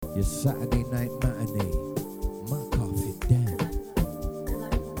Your Saturday night matinee. My coffee down.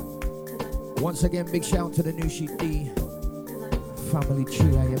 Once again, big shout out to the new Sheet D family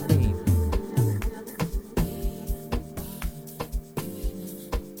tree, I mean.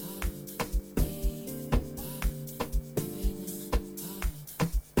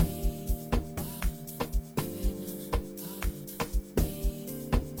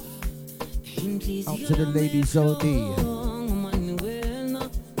 Out to the ladies only.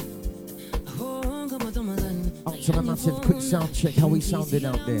 Out to the massive quick sound check. How we sounding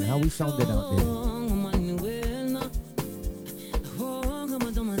out there? How we sounding out there?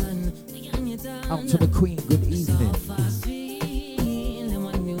 Out to the Queen, good evening.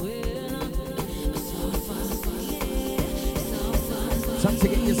 Time to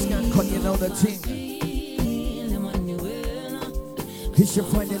get your skank on, you know the thing. It's your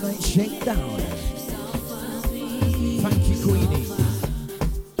Friday night shakedown. Thank you, Queenie.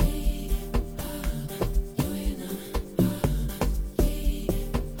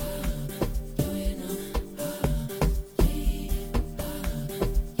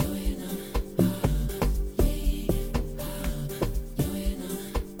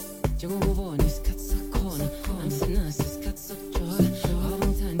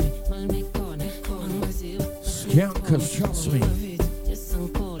 Skankers, trust me.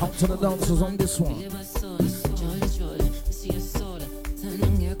 Out to the dancers on this one.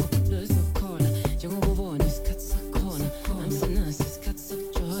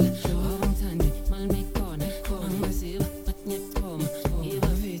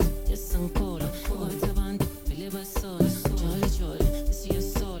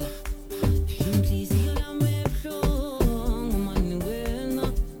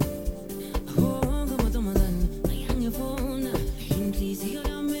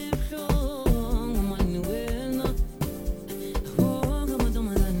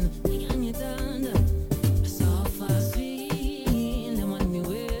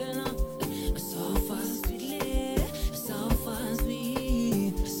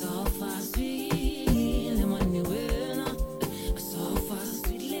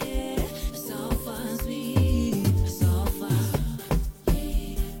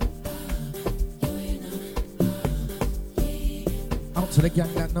 To the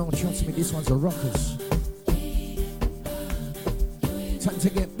gang that know, trust me, this one's a rockers. Time to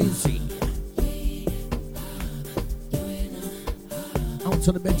get busy. Out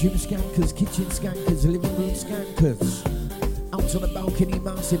to the bedroom skankers, kitchen skankers, living room skankers. Out to the balcony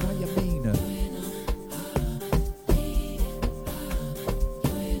massive, how you mean?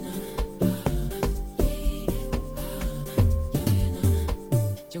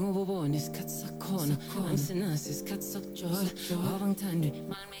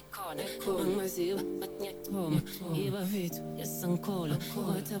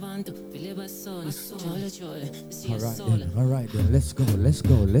 Alright then, let's go.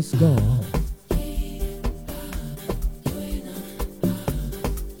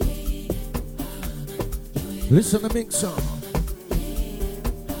 Listen to the mix song.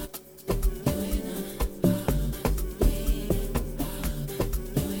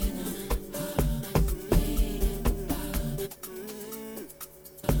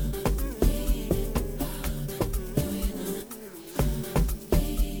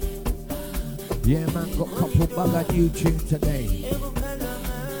 Yeah, man, got a couple bug at YouTube today.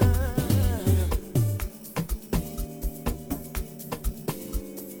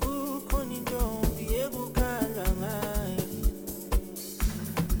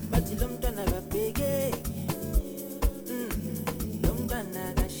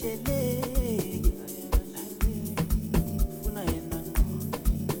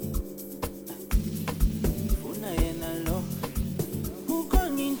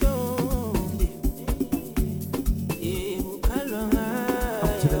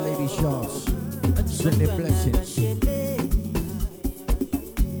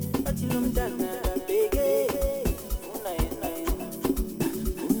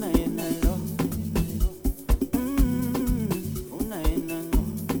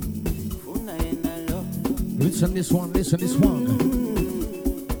 Listen this one.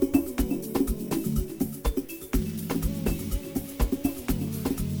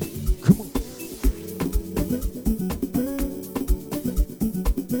 Come on.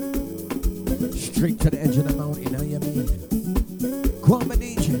 Straight to the edge of the mountain, how you mean? Kwame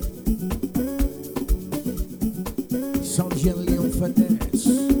DJ. Sounds gently on finesse.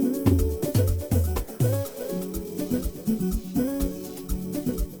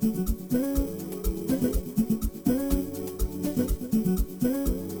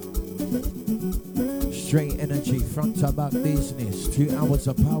 front to back business. 2 hours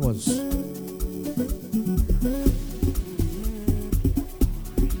of powers.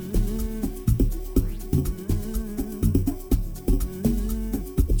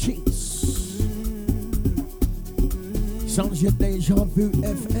 Cheers. Sounds your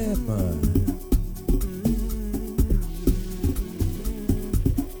dejavufm.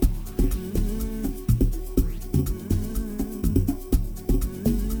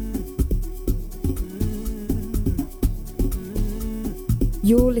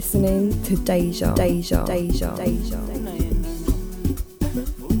 You're listening to Deja. Time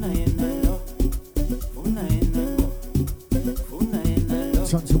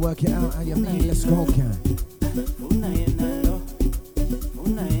to work it out how you mean. Let's go, Ken.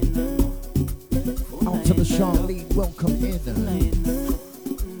 Out to the Charlene, welcome in.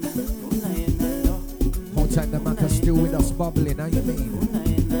 Hold tight, the Mac is still with us bubbling, how you mean?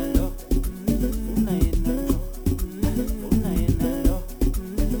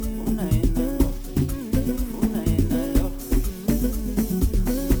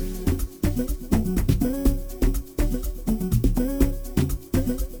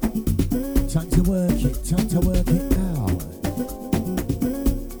 Time to work it out.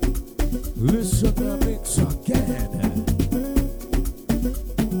 Listen to the mix again.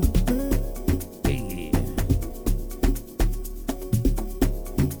 Yeah.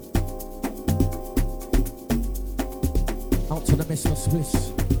 Out to the Mr.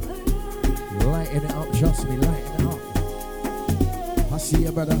 Swiss. Lighting it up, trust me, lighting it up. I see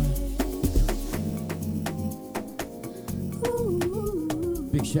you, brother.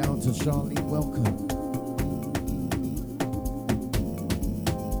 Big shout out to Charlene, welcome.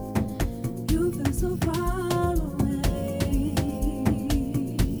 You feel so far away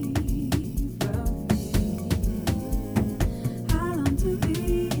from me. I long to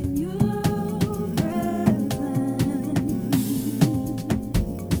be in your presence.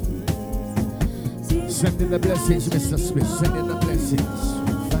 Sending the blessings, Mr. Smith, sending the blessings.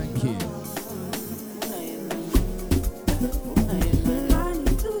 Thank you.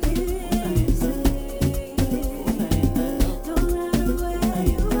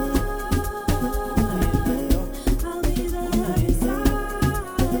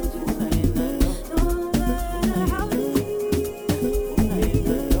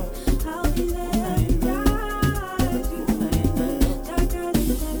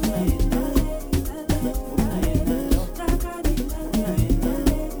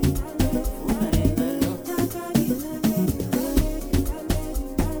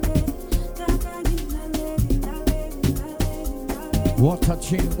 What a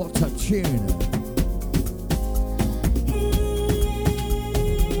tune, what a tune.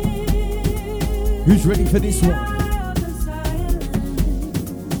 Who's ready for this one?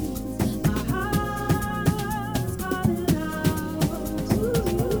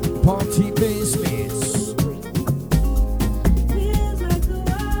 Party business.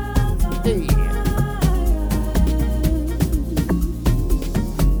 Hey.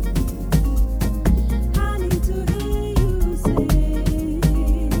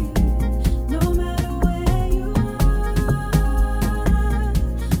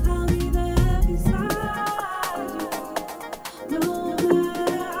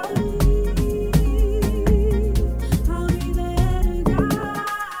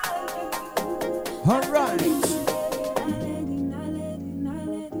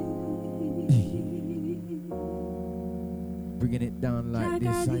 Bringing it down like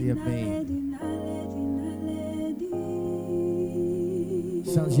this, how you mean?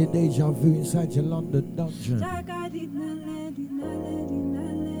 Sounds your deja vu inside your London dungeon.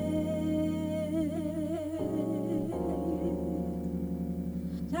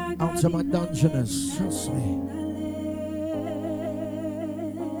 Out to my dungeoners, trust me.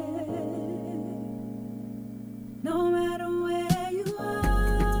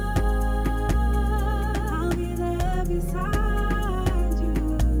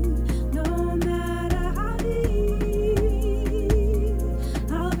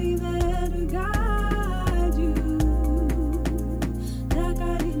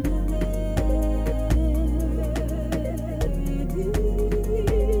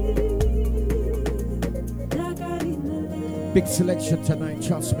 Big selection tonight,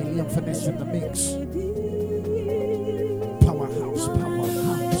 trust me, Leon Finesse in the mix. Powerhouse,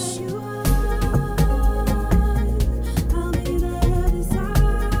 powerhouse.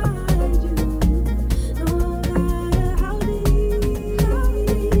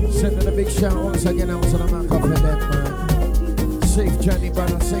 Sending a big shout once again out to the Mac for them, man. Safe journey,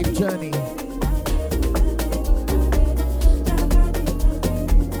 brother, safe journey.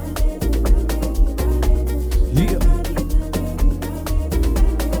 Yeah.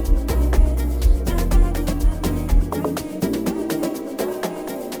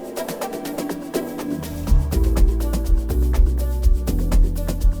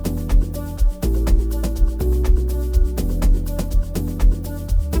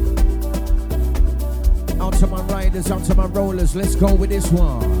 ladies, out to my rollers. Let's go with this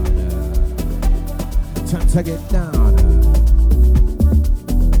one. Time to get down.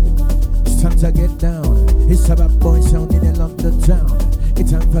 It's time to get down. It's a bad boy sound in a London town.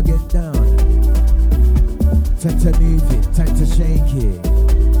 It's time to get down. Time to move it, time to shake it,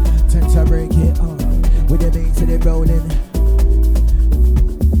 time to break it off. With the beat, city rolling.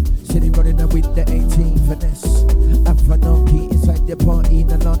 City running up with the 18 finesse. Afro donkey inside the party.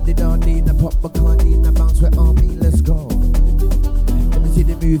 The London Dundee, the pop Bacardi, the bounce with army. Let's go. Let me see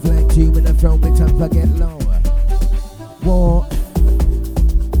the move like two with the throw. Me time to get lower. What?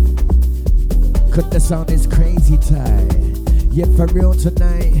 Cause the sound is crazy tight. Yeah, for real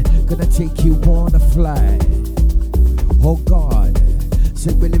tonight. Gonna take you on a flight. Oh God,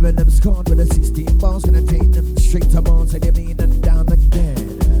 say we live in them scorn with the 16 bars, gonna take them straight to Mars, and you mean and down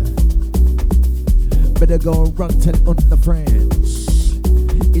again. Better go run, tell on the friends.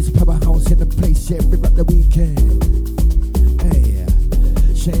 It's powerhouse in the place every rock the weekend. Hey,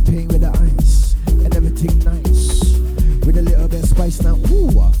 champagne with the ice and everything nice, with a little bit of spice now.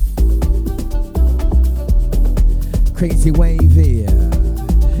 Ooh, crazy wavy,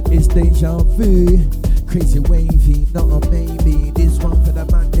 it's deja vu. Crazy wavy, not a maybe. This one for the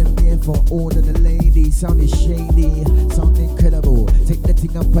man, them here for all of the ladies. Sound is shady, sound incredible. Take the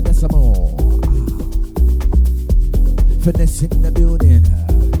thing up a decimal. Finesse in the building,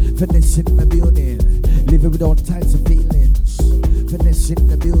 finesse in the building. Living with all types of feelings. Finesse in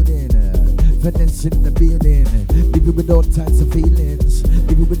the building, finesse in the building. Living with all types of feelings.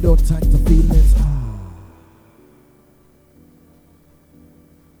 Living with all types of feelings.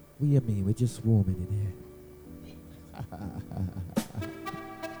 What do you mean? We're just warming in here.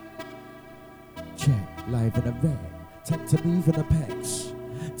 Check, live in a rag. Time to move in the pecs.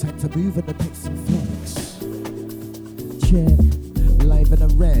 Time to move in the pecs and flex. Check, live in a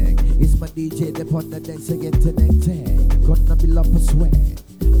rag. It's my DJ upon the decks to get to neck tag. Gonna be up a swag.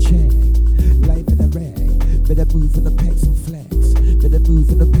 Check, live in a rag. Better move in the pecs and flex. Better move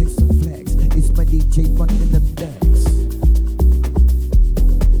in the pecs and flex. It's my DJ running them decks.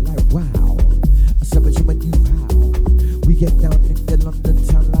 Wow, I said what you might do how. We get down in the London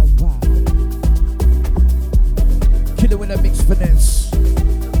town like wow. Kill it with a mixed finesse.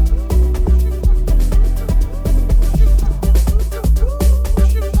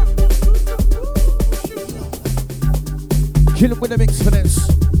 Kill it with a mixed finesse.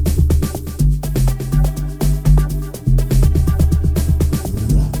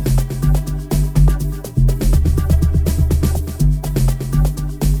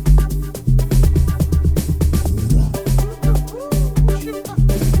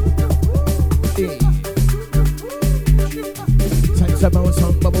 About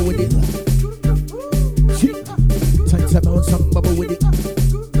some bubble with it. Time to bounce some bubble with it.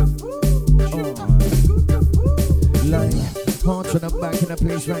 Like heart on the back in the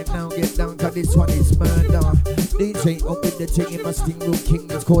place right now. Get down, cause this one is murder. DJ up with the thing in my sting room.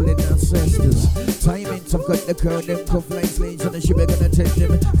 King is calling ancestors. Timing, some got the curl, them cuff like slaves on the ship. We're gonna take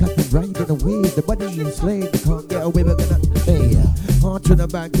them. Got them riding away. The body enslaved. They can't get away. We're gonna. Hey, heart on the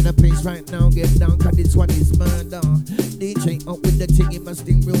back in the place right now. Get down, cause this one is murder. DJ up with the thing in my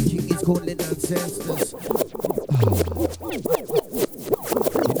sting room. King is calling ancestors. You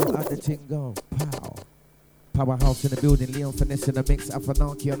know how the thing go. Pow. Powerhouse in the building. Leon Finesse in the mix.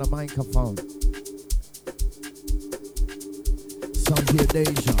 Afanaki on the microphone. Sound here,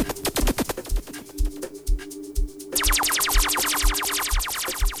 Deja.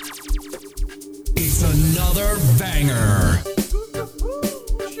 It's another banger.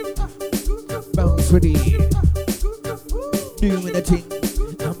 Bounce with it. Doing the thing,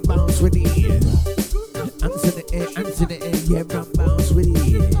 I'm bounce with it. Hands in the air, yeah, I'm bounce with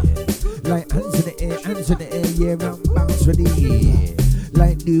it. Like hands in the air, yeah, I'm bounce with it.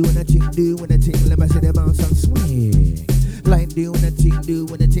 Like doing a thing, let me see the bounce and swing. Like doing a thing,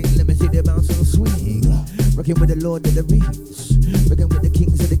 let me see the bounce and swing. Rocking with the Lord of the Rings, rocking with the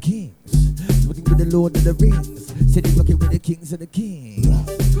Kings of the Kings, rocking with the Lord of the Rings. City rocking with the Kings of the Kings.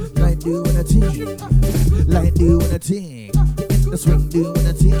 Like doing a thing, like doing a thing. The swing doing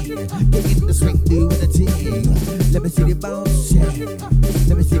a thing, get in the swing doing a thing. Let me see the bounce, yeah.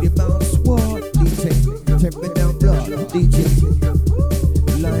 Let me see the bounce, what? DJ, take me down blood, DJ.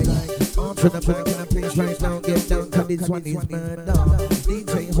 Like, on to the back in the place right now, get down, cause this one is murder.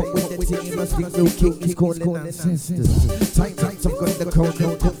 DJ, hot with the team, must think no king is calling ancestors. Tight, I've got the code,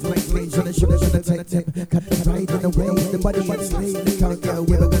 no flank range on the sugar, gonna take them. Cut the ride in the way, the body is laid, they can't get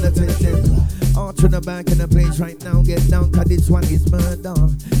away, we're gonna take them. On to the back in the place right now, get down, cause this one is murder.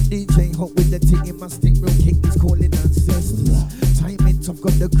 DJ hot with the thing in my sting room, king is calling ancestors. Time it I've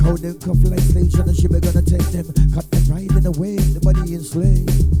got the crowd and cuff like slaves on the ship, we're gonna take them. Cut the pride in the way, the body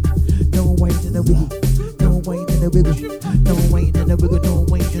enslaved. No wine in the wiggle, no wine in the wiggle, no wine in the wiggle, no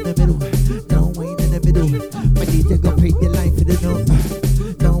wine in the middle, no wine in the middle. But you take a pay your life for the no.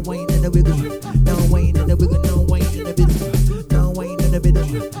 No wine in the wiggle, no wine in the wiggle, no wine in the middle, no wine in the middle.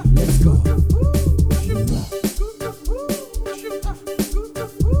 Let's go.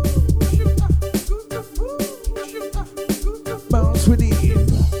 Bounce with it.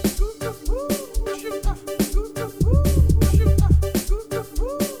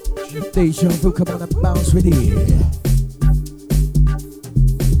 Deja vu, come on and bounce with it.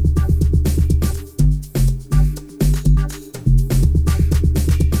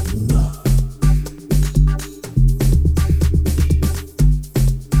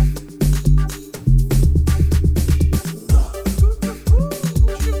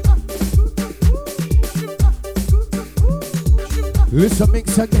 Listen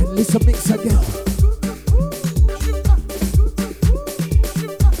mix again, listen mix again.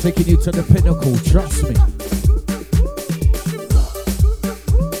 Taking you to the pinnacle, trust me.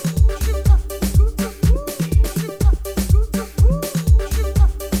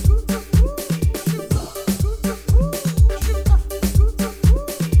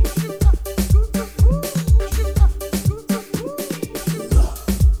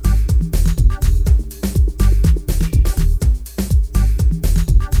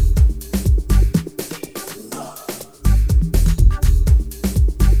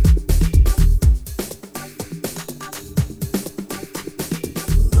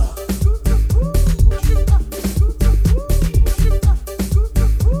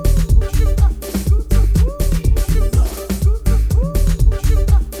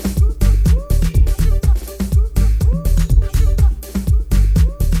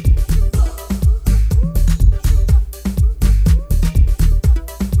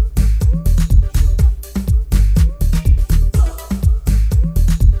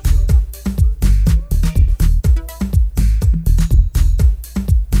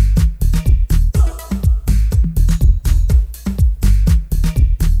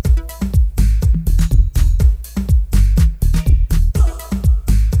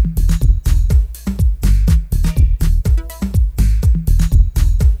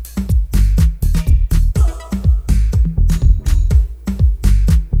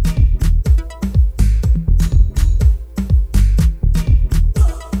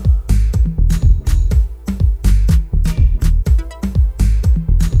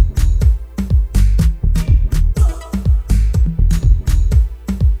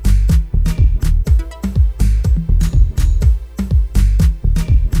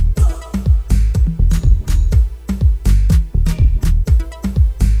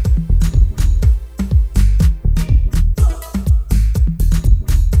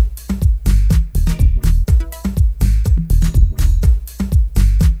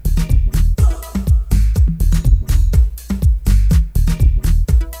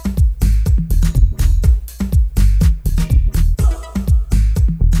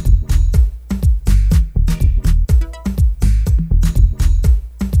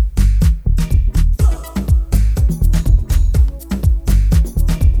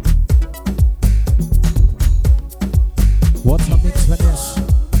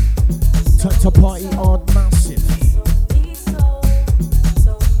 To party hard massive.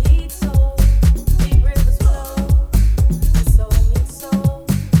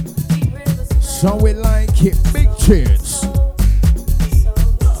 So we like it, big tunes.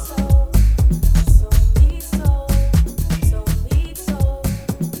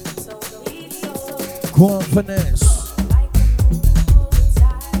 Confidence.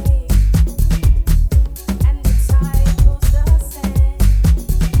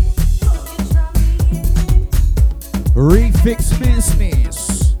 Refix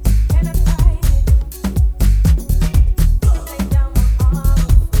business.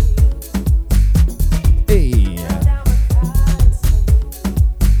 Hey.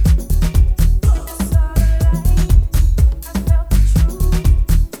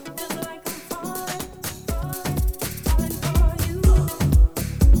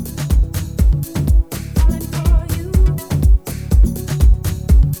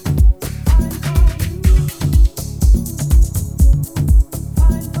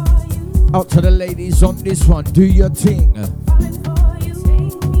 Out to the ladies on this one, do your thing.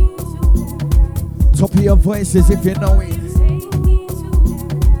 Top of your voices if you know it.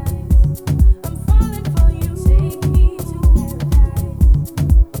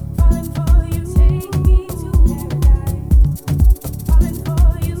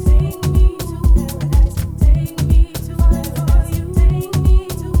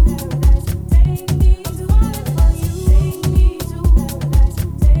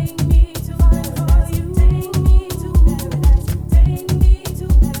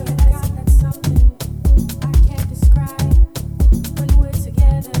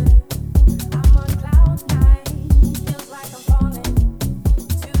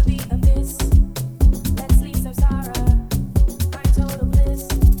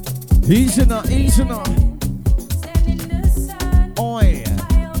 Easy now, easy now. Oi.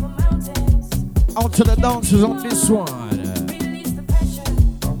 Out to the dancers on this one.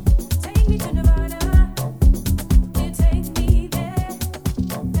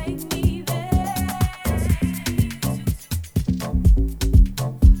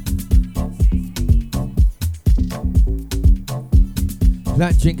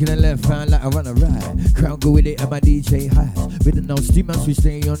 Like drinking a left hand, like I run a ride. Crowd go with it and my DJ high. With the no steamers, we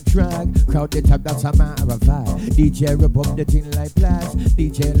stay on track. Crowd the type, that's a matter of fact. DJ rub up the thing like blast.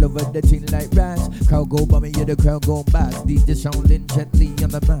 DJ love up the thing like rats. Crowd go by me, yeah, the crowd go bass. DJ sounding gently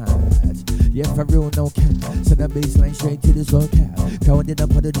on the mat. Yeah, for real, no cap. Send the baseline straight to the soul cap. Crowd in the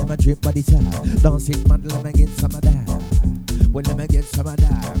puddle, in my drip body side. Dancing man, let me get some of that. Well, let me get some of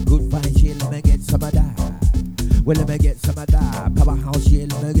that. Good fight, yeah, let me get some of that. Well, let me get some of that. Powerhouse, yeah,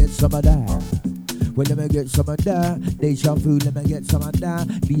 let me get some of that. Well, let me get some of that. Dejavufm, let me get some of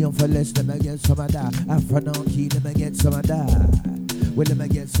that. Leon for less, let me get some of that. Afrononki, let me get some of that. Well, let me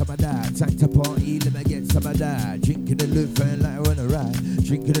get some of that. Time to party, let me get some of that. Drinking the live and like I run a ride.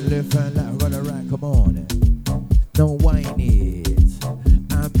 Drinking the live and like I run a ride. Come on. No whine it.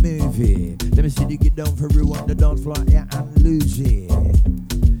 I'm moving. Let me see you get down for real on the dance floor. Yeah, and lose it.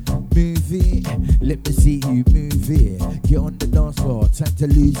 Move it, let me see you move it. Get on the dance floor, time to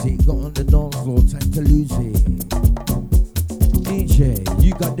lose it. Got on the dance floor, time to lose it. DJ,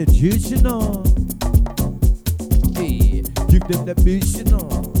 you got the juice, you know. Hey, give them the boost, you know.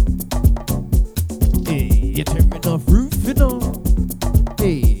 Hey, you're tearing off roof, you know.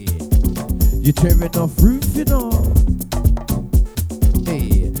 Hey, you're tearing off roof, you know.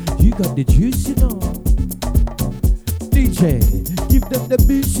 Hey, you got the juice, you know. DJ, give them the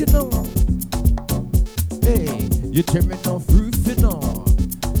boost, you know. Hey, you're tearing off roof, you know.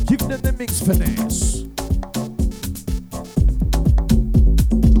 Give them the mix finesse.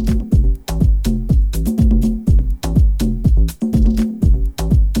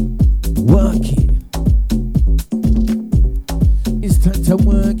 Work it. It's time to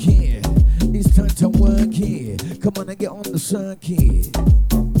work it. It's time to work it. Come on and get on the circuit.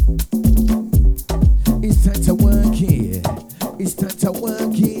 It's time to work it. It's time to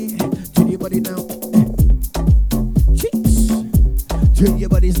work it. Till your body now. Cheeks. Till your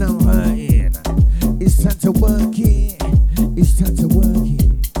body's now hurting. It's time to work it. It's time to work it.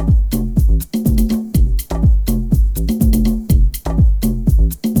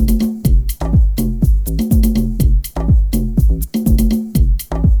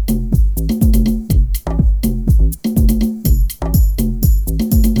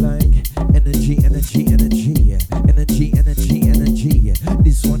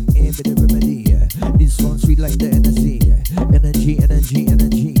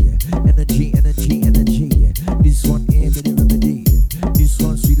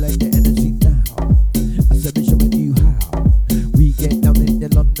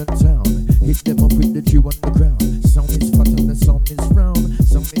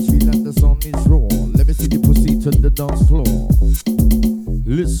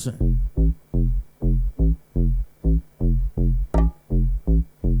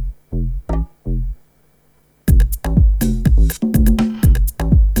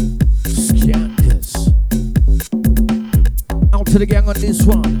 To the gang on this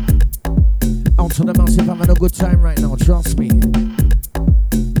one. Out to the massive, having a good time right now, trust me.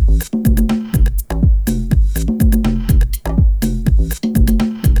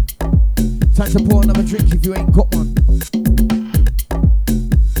 Time to pour another drink if you ain't got one.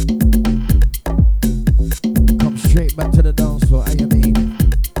 Come straight back to the dance floor, how you mean?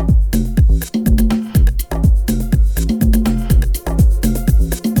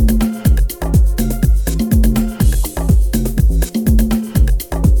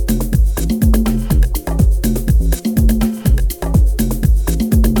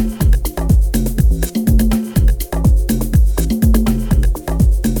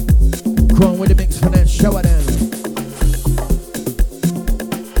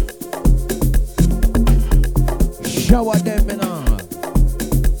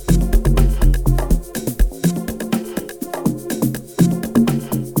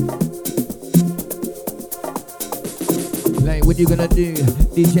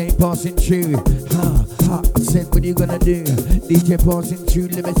 DJ passing through, I said what you gonna do? DJ passing through,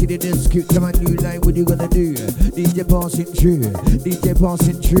 let me see the disc to my new line, what you gonna do? DJ passing through, DJ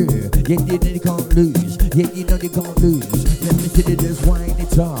passing through. Yeah, you know you can't lose, yeah, you know you can't lose. Let me see the disc wind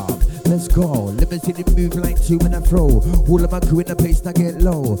it up. Let's go, let me see the move like two when I throw. All of my crew in the place to get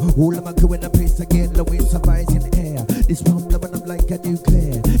low. All of my crew in the place to get low. It's a rise in the air. This pump blowing up like a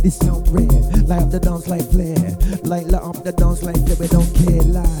nuclear. This sound rare, light up the dance like flare. Light up the dance like flare, we don't care,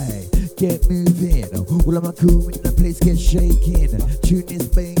 lie. get moving. All of my crew in the place get shaking. Tune is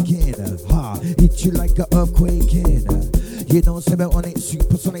banking. Ha, hit you like a earthquaking. You know something on it,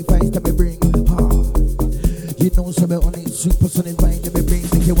 supersonic vibes that me bring. Ha, you know something on it, supersonic vibes that me bring.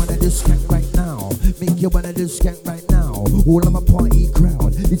 Make you wanna do skank right now. Make you wanna do skank right now. All of my party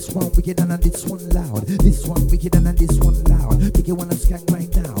crowd. This one wicked and this one loud. This one wicked and this one loud. Make you wanna skank right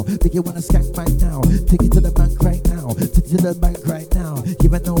now. Make you wanna skank right now. Take it to the bank right now. Take it to the bank right now.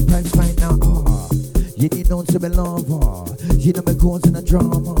 Give it no price right now. You need no to be lover. You know me causing a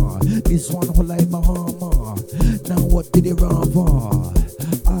drama. This one whole like my hammer. Now what did it rather?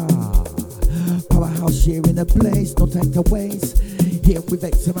 Powerhouse here in the place. No time to waste. Here with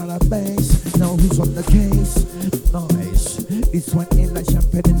X amount of bass. Now who's on the case? Nice. This one in like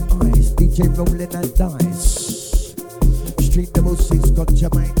champagne and ice. DJ rolling that dice. Street double six got your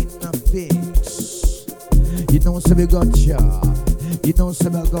mind in a fix. You know so we got ya. You know so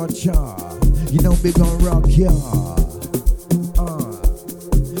I got ya. You know we gon' rock ya.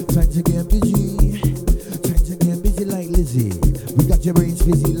 Time to get busy. Time to get busy like Lizzie. We got your brains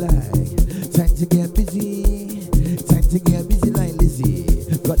busy like. Time to get busy. Time to get busy like Lizzie.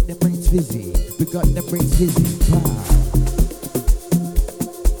 Got them brains busy. We got them brains busy. Wow.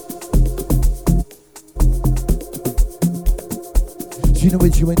 You know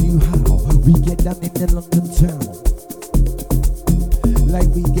it's you and you how we get down in the London town. Like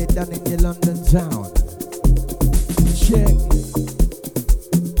we get down in the London town. Check.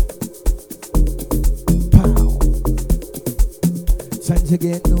 Pow. Time to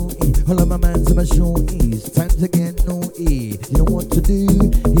get no E. All of my mans are my shorties. Time to get no E. You know what to do.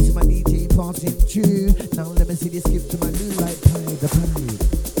 Here's my DJ passing through. Now let me see this skip to my new light pie. The pie.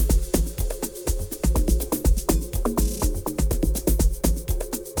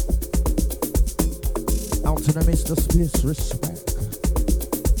 To the Mr. Spliss, respect.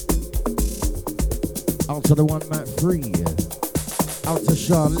 Out to the one Matt Free. Out to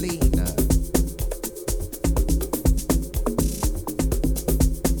Charlene.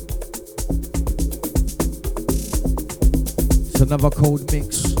 It's another cold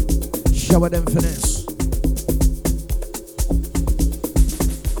mix. Shower them finesse.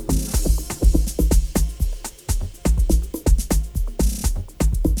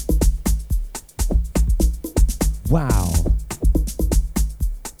 Wow.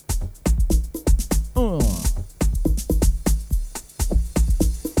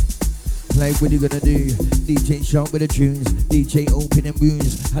 Like what you gonna do? DJ sharp with the tunes, DJ opening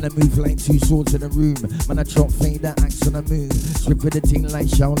wounds. How to move like two swords in a room. Man, I chop fade that axe on a move. Strip with the ting like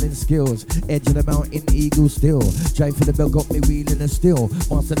Shaolin skills. Edge of the mountain, eagle still. Drive for the bell, got me wheeling a still.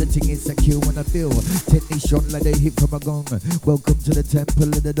 Master the ting is secure when I feel. Technique shot like they hit from a gong. Welcome to the temple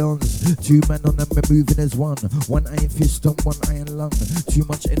of the dons. Two man on them, moving as one. One iron fist on one iron lung. Too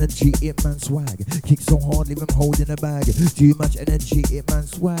much energy, it man swag. Kick so hard, leave him holding a bag. Too much energy, it man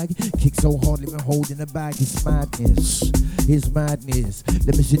swag. Kick so hard, leave him holding a bag. It's madness, it's madness.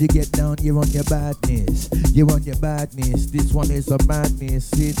 Let me see you get down, you're on your badness. You're on your badness, this one is a madness.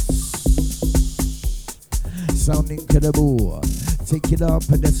 It's sound incredible. Take it up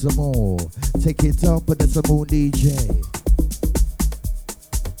a decimal. Take it up a decimal, DJ.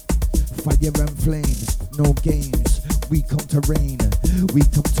 Fire and flames, no games. We come to rain. We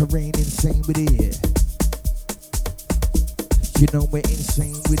come to rain insane with it. You know we're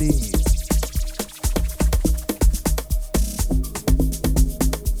insane with it.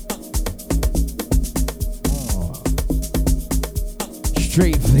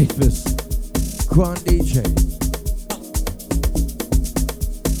 Straight flavors. Go on, DJ.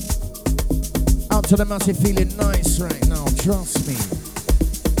 Out to the massive, feeling nice right now, trust me.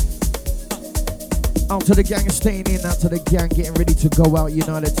 Out to the gang staying in, out to the gang getting ready to go out. You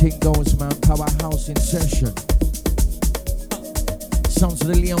know how the thing goes, man. Powerhouse in session. Sounds to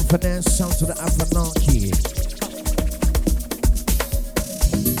the Leon Finesse, sounds to the Afanaki.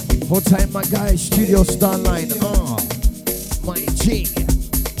 Hold time, my guys, Studio Starline. My G.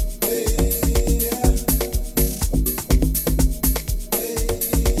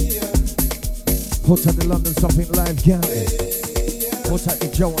 Hold tight the London Something Live gang. Hold tight the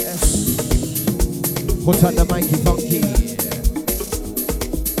Joe S. Hold tight the Mikey Funky.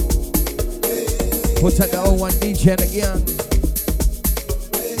 Hold tight the 01 DJ and again.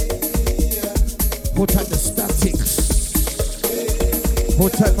 Hold tight the Statics.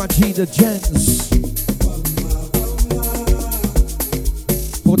 Hold tight my G the Gens.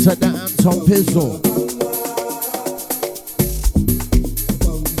 Hold tight the Anton Pizzle.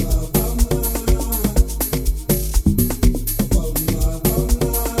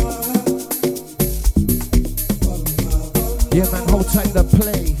 Yeah man, hold tight the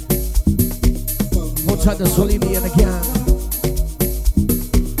play. the Solini and the gang.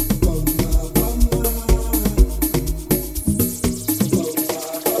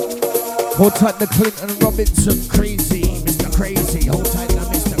 Hold tight the Clinton Robinson, crazy, Mr. Crazy. Hold tight the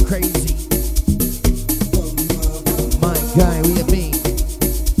Mr. Crazy. My guy, what you mean?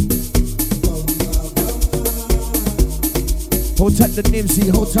 Hold tight the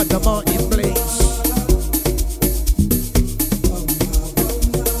Nipsey, hold tight the Martin Blaze.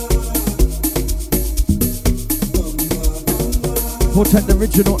 Hold tight the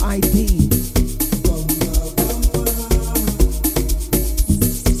original ID.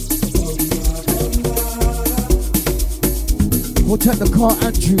 Hold tight the Car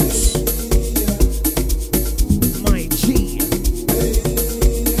Andrews. My G.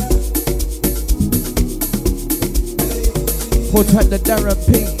 Hold tight the Darren P.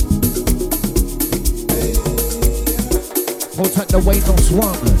 Hold tight the Wayne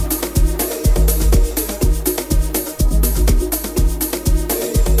Swan.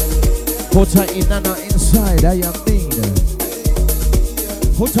 Hold tight Inanna inside, I am mean.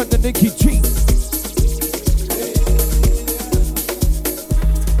 Hold tight the Nicky G.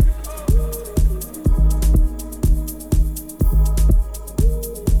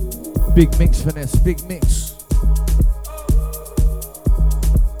 Big mix finesse, big mix.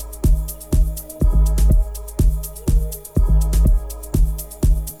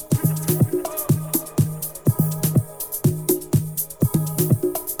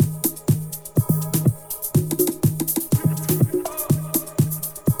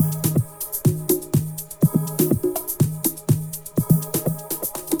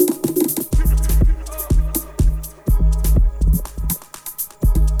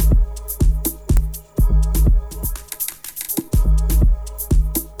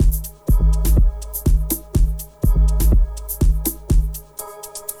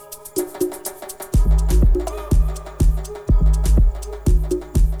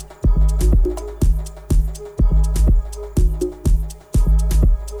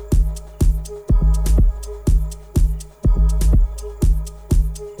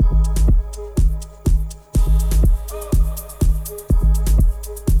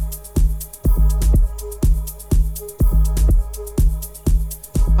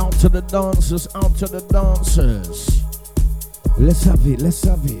 To the dancers, out to the dancers. Let's have it, let's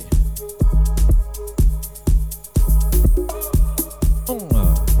have it.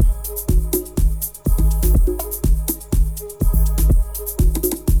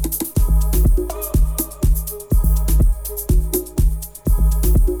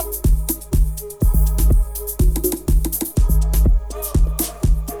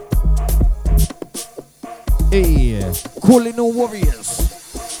 Hey, calling all warriors.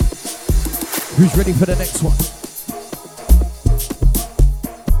 Who's ready for the next one?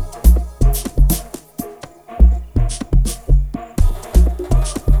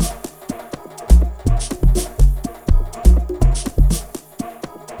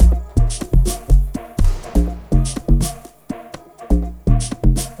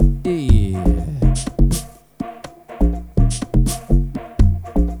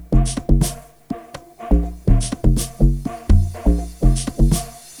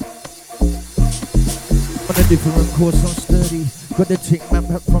 Different course, I'm sturdy. Got the tick man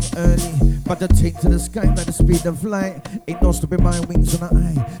back from early. But the tick to the sky by the speed of light. Ain't no stopping my wings on the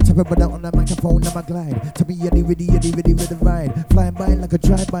eye. Tap it out on the microphone, I'm a glide. Tell me yeddy with the ride. Flying by like a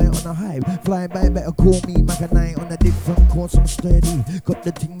drive-by on a hive. Flying by, better call me Mac a night. On a different course, I'm sturdy. Got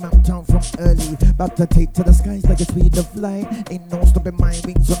the tick mapped out from early. About to take to the skies like a speed of light. Ain't no stopping my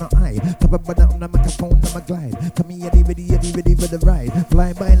wings on the eye. Tap it out on the microphone, I'm a glide. Tell me yeddy with the ride.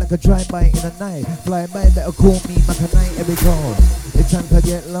 Flying by like a drive-by in the night. Flying by, better call me Mac a night. Every call. It's time to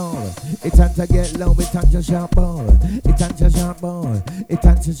get low. It's time to get low. It's time to sharp ball. It's time to sharp ball. It's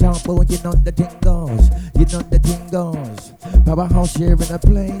time to sharp ball. You know the thing goes. You know the thing goes. Powerhouse here in a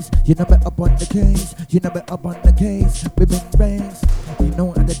place. You know me up on the case. You know me up on the case. We been raised. You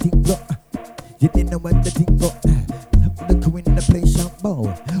know how the thing go. You didn't know what the thing go. Look who in the place sharp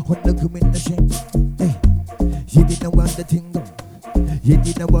ball. Look who in the shape. Hey, you didn't know what the thing go. You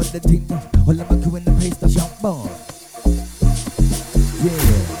didn't know what the thing go. All of my crew in the place the sharp ball. Yeah.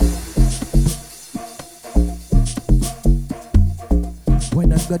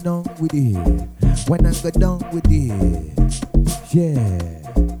 When I go down with it, when I go down with it, yeah.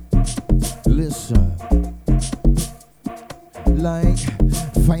 Listen, like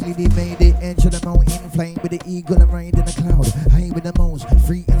Finally they made it, edge of the mountain, flying with the eagle and riding the cloud. High with the most,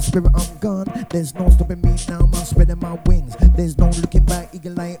 free in spirit, I'm gone. There's no stopping me now, I'm spreading my wings. There's no looking back,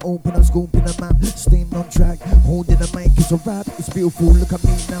 eagle eye open, I'm scooping a map, staying on track, holding the mic, it's a rap, it's beautiful. Look at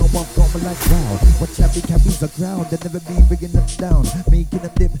me now, I've got me like wow. Watch out, the cabbies are crowd, they've never been bringing them down, making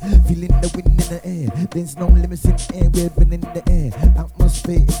them dip, feeling the wind in the air. There's no limits in air, we're been in the air.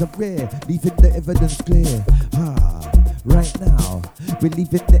 Atmosphere is a rare, leaving the evidence clear. Right now, we're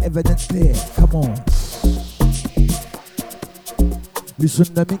leaving the evidence clear. Come on.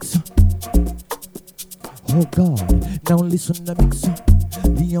 Listen the mix. Oh God, now listen the mix.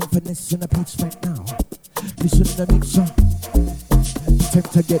 The finesse in the pitch right now. Listen the mix. Time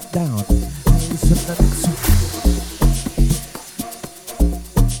to get down. Listen the mix.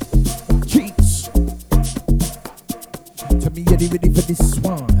 Cheats. Tell me, are you ready for this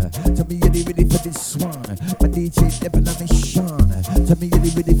one? Tell me, are you ready for this one? My DJ never on mission. Tell me, are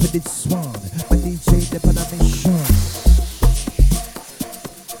you ready for this one? My DJ never on mission.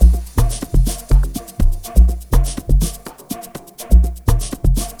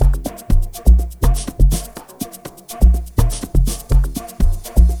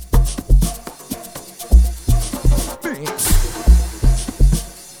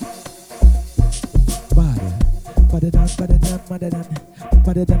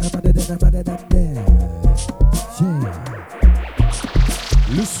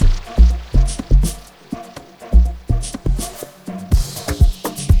 Listen.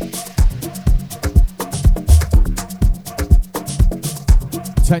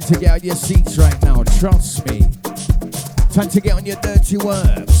 Time to get out your seats right now, trust me. Time to get on your dirty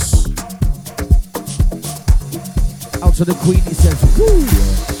works. Out to the Queenie says, woo!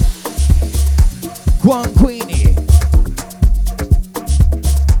 Go on, Queenie.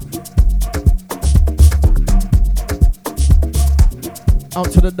 Out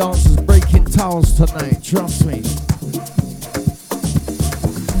to the dancers breaking towels tonight, trust me.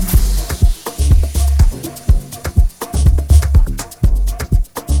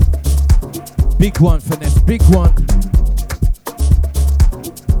 Big one, finesse, big one.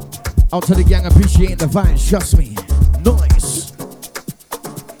 Out to the gang appreciating the vibes, trust me. Nice.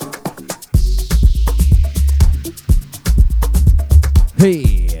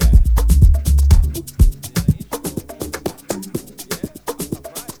 Hey.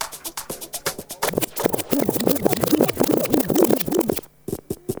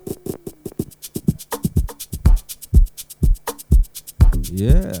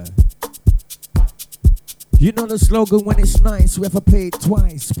 Yeah. You know the slogan, when it's nice, we have to play it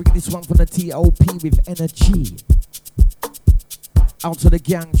twice. Bring this one from the TOP with energy. Out to the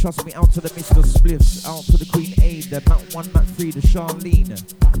gang, trust me, out to the Mr. Spliffs, out to the Queen A, the Matt 1, Matt 3, the Charlene.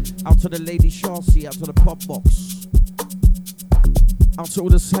 Out to the Lady Chelsea, out to the Pop Box. Out to all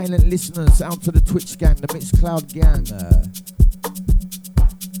the silent listeners, out to the Twitch gang, the Mixcloud gang.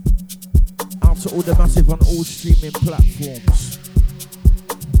 Out to all the massive on all streaming platforms.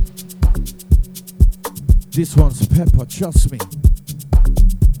 This one's pepper, trust me.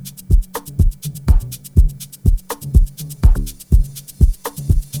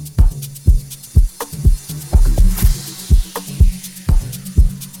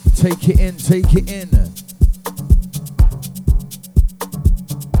 Take it in, take it in.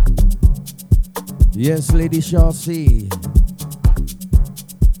 Yes, Lady Chelsea.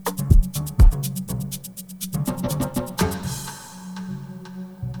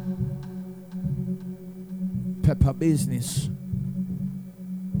 Pepper business.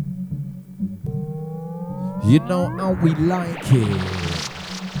 You know how we like it.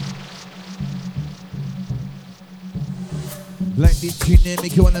 Like this tune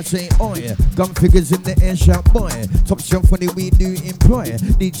make you wanna say, oh yeah. Gun figures in the air shot, boy. Top shelf funny we do employ.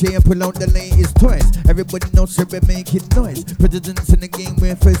 DJ and pull out the latest toys. Everybody knows that we're making noise. Presidents in the game,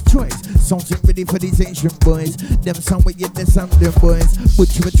 we're first choice. Something ready for these Asian boys. Them sound with you, they sound them boys.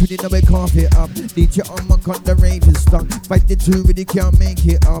 Put you a tune in the coffee up. DJ on my cut the raving stock. Fight the two, really can't make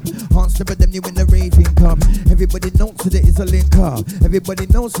it up. Hard step at them, you in the raving cup. Everybody knows that it is a link up. Everybody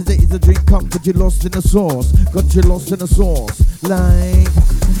knows that it is a drink up. Got you lost in the sauce. Got you lost in the sauce. Like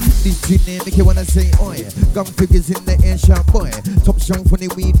this tune make you wanna say, oh yeah. Gun figures in the air shot, boy. Top shelf funny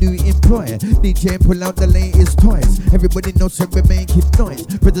we do employ. DJ pull out the latest toys. Everybody knows that we're making noise.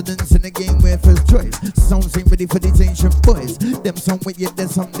 Presidents in the game, we're first choice. Sounds ain't ready for these ancient boys. Them sound with you,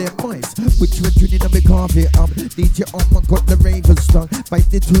 there's some their voice. Which we're tuning up, we coffee up. DJ on my got the raven stuck. Fight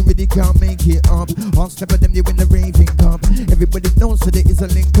the two, really can't make it up. On step of them, you win the raving cup. Everybody knows that there is a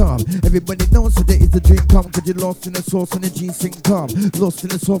link up. Everybody knows that there is a drink up. Cause you're lost in the source and the G-Sync up. Lost in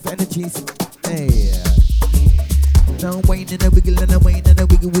the soft energy. Hey. Now whine and a wiggle and a whine and a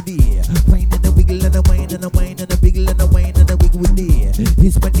wiggle with it. Whine and a wiggle and a whine and a whine and a wiggle and a whine and a wiggle with it.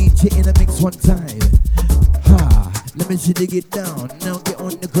 Here's my DJ in a mix one time. Ha, let me see you get down. Now get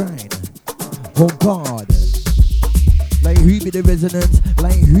on the grind. Oh God. Like who be the residents?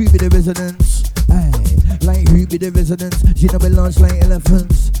 Like who be the residents? Aye. Like who be the residents? You know we launch like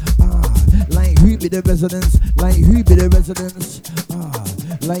elephants. Like who be the residents? Like who be the residents?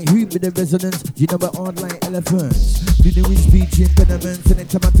 Like who be the residents? You know we're on like elephants. Doing speech impediments. And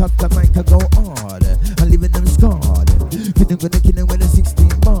anytime I touch the mic I go hard. I'm leaving them scarred. Gonna kill them with a 16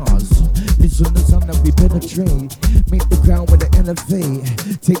 bars. Listen to the sound that we penetrate. Make the crowd with the elevate.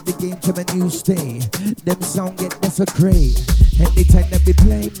 Take the game to a new state. Them sound get desecrate. Anytime that we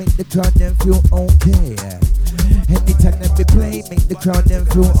play, make the crowd them feel okay. Anytime that we play, make the crowd them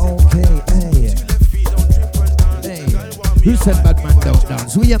feel okay. Hey. Hey. Who said bad man don't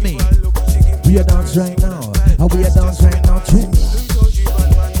dance? Who you mean? We are dance right now. We are dance right now, chick.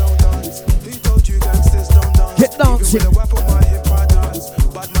 Get dancing.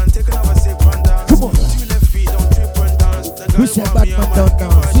 Come on. Who said bad man don't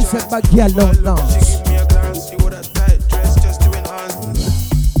dance? Who said bad girl don't dance?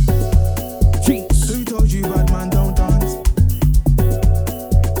 Cheeks. Who told you bad man don't dance?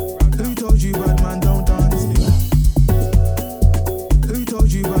 Who told you bad man don't dance? Who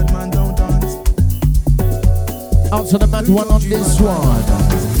told you bad man don't dance? Out to the mad one on this one.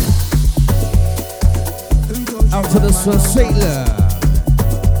 Out to the sailor.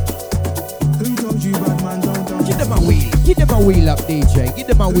 Who told you bad man don't dance? Give them a wheel. Give them a wheel up, DJ. Give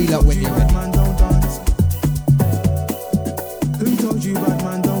them a wheel up when you're ready. Who told you bad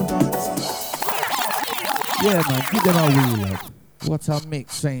man don't dance? Yeah, man. Give them a wheel up. What a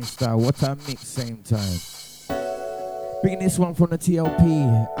mix, same style. What a mix, same time. Bringing this one from the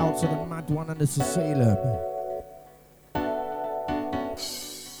TLP. Out to the mad one on the sailor.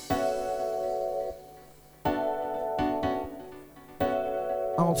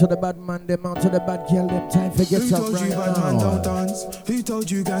 Out to the bad man, them out to the bad girl, them time for get Who up told right you bad now. man don't dance? Who told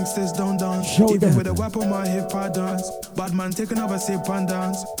you gangsters don't dance? Show Even them. with a whip on my hip, I dance. Bad man, take another sip and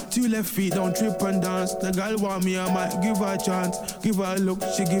dance. Two left feet, don't trip and dance. The girl want me, I might give her a chance. Give her a look,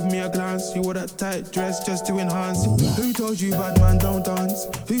 she give me a glance. You wore that tight dress just to enhance. Who told you bad man don't dance?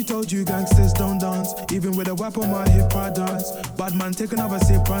 Who told you gangsters don't dance? Even with a whip on my hip, I dance. Bad man, take another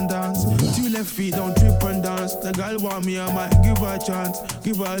sip and dance. Two left feet, don't trip and dance. The girl want me, I might give her a chance.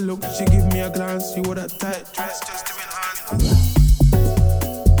 Give her a look, she give me a glance. You wore that tight dress just to enhance.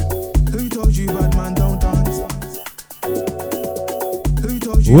 Who told you bad man don't dance? Who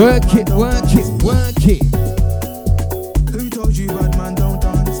told you Work bad it, man work don't it, work it. Who told you bad man don't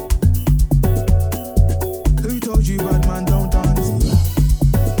dance? Who told you bad man don't dance?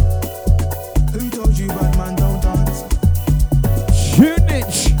 Who told you bad man don't dance?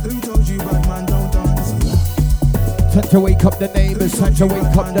 Tunage. Who told you bad man don't dance? Time to wake up the neighbors, time to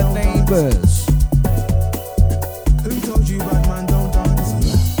wake up the neighbors. Who told you bad man don't dance?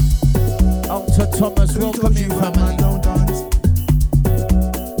 Out to Thomas, welcome in family.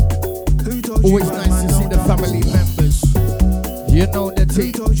 Always nice to see the family members. You know the Who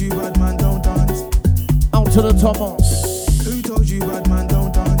thing. told you bad man don't dance? Out to the Thomas. Who told you bad man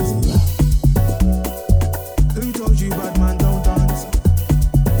don't dance? Who told you bad man don't dance?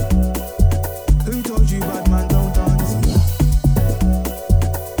 Who told you bad man don't dance?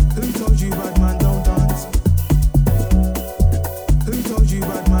 Who told you bad man don't dance? Who told you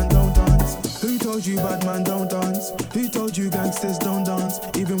bad man don't dance? Who told you bad man don't dance? Who told you gangsters don't dance?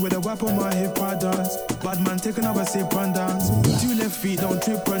 Even with a whip on my hip, I dance. Bad man, take another sip and dance. Two left feet, don't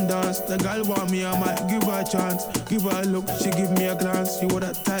trip and dance. The girl want me, I might give her a chance. Give her a look, she give me a glance. You wore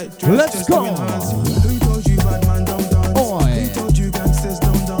that tight dress Let's just go. to enhance. Who told you bad man don't dance? Boy. Who told you gangsters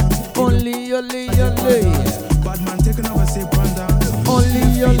don't dance? Only, Bad man, take another sip and dance.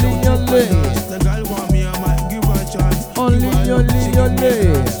 Only, The girl want me, I might give her a chance. Only, Give her a look, she give me a only.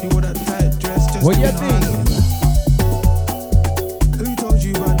 glance. You wore that tight dress just What to you enhance. mean? Who told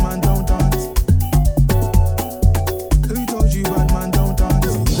you bad man don't dance? Who told you bad man don't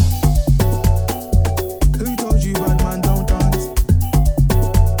dance? Who told you bad man don't dance?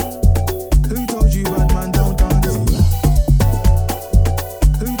 Who told you bad man don't dance?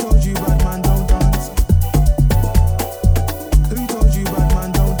 Who told you bad man don't dance? Who told you bad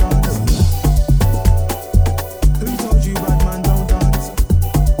man don't dance? Who told you bad man don't dance?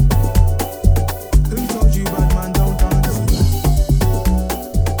 Who told you bad man don't dance?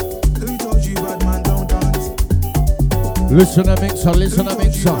 Who told you bad man don't dance? Listen to mixer, listen to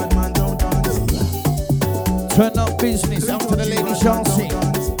mixer. Bad man don't dance. Turn up business, out to the lady Chauncey.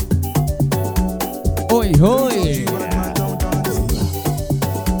 Oi, oi.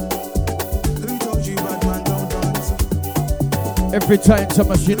 Every time so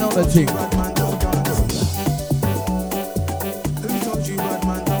much you know the thing.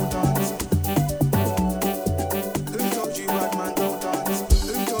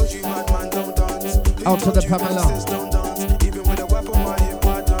 Out to the Pamela.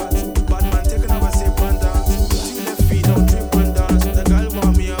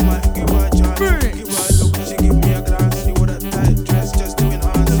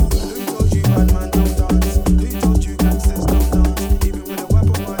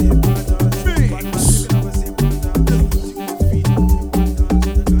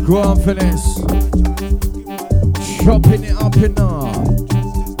 Go on for this. Chopping it up in now.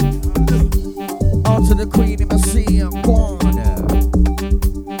 Out to the queen in my sea, I'm gone.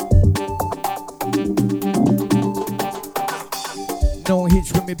 No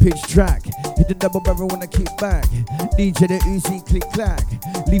hitch when me pitch track. Hit the double barrel when I kick back. DJ the Uzi click clack.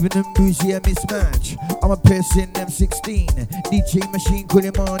 Leaving them boozy a mismatch. I'm a person M16. DJ machine call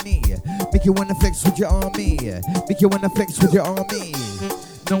him money. Make you wanna flex with your army. Make you wanna flex with your army.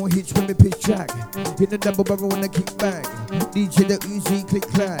 No hitch when we pitch track. Hit the double barrel when I kick back. DJ the Uzi click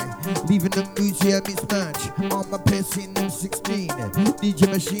clack. Leaving them Uzi a mismatch. I'm a person M16. DJ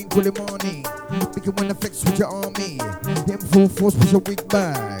machine call him money. Make you wanna flex with your army. Him full force push a wig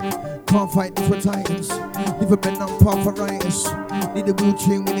bag. Can't fight this with titans. Live a bed on patharitis. Need a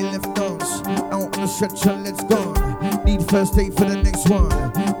wheelchair when he left dance. Out on the stretcher, let's go. Need first aid for the next one.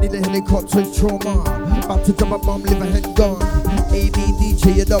 Need a helicopter trauma. About to drop a bomb, live a head gone. AD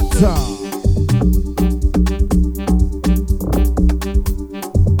DJ, your doctor.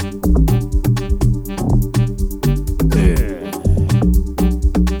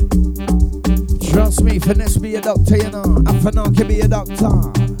 Trust me, finesse be a doctor, you know. Afana can be a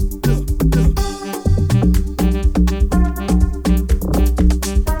doctor.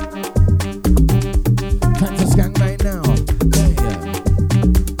 Time to scan right now.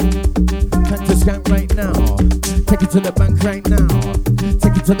 Time to scan right now. Take it to the bank right now.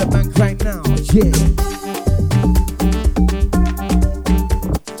 Take it to the bank right now. Yeah.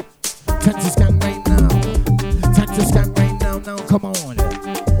 Time to scan right now. Time to scan right now. Now come on.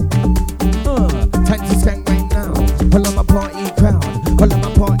 Time to scan right now. Hold on my party crowd. Hold on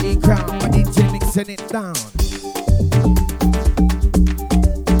my party crowd. My DJ mixing it down.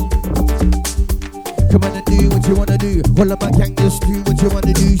 Come on and do what you wanna do. All of my gang just do what you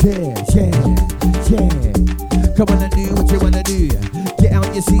wanna do. Yeah, yeah, yeah. Come on and do what you wanna do. Get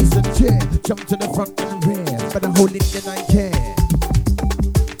out your seats and chair. Jump to the front and rear. But I'm holding the night care.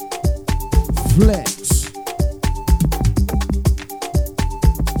 Flex.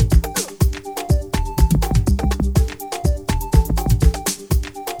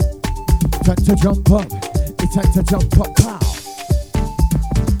 Time to jump up. It's time to jump up. Pow.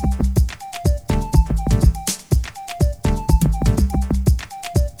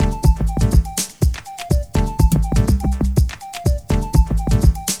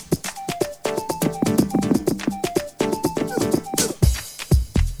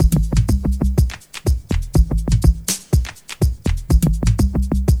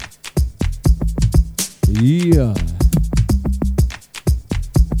 Yeah.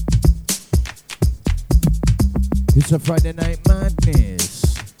 It's a Friday night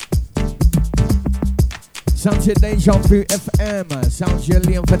madness. Sounds your Deja Vu FM. Sounds your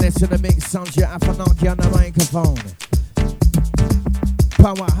Liam Finesse in the mix. Sounds your Afanaki on the microphone.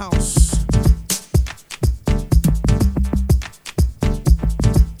 Powerhouse.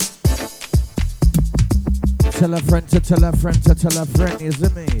 Tell a friend to tell a friend to tell a friend,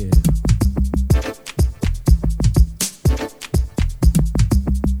 isn't me?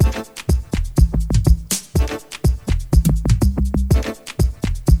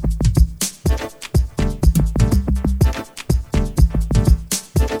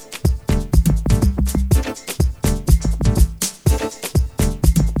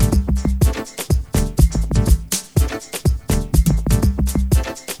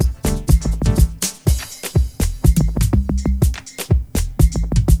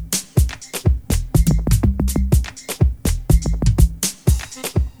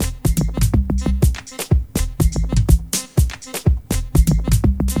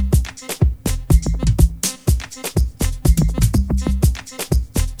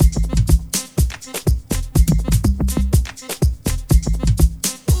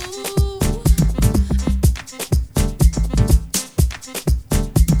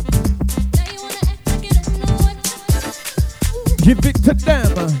 Give it to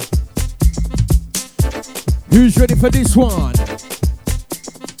them. Who's ready for this one? They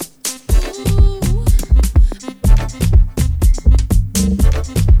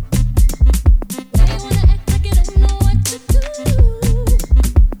wanna act like you don't know what to do.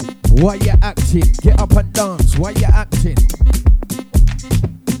 Why you acting? Get up and dance. Why you acting?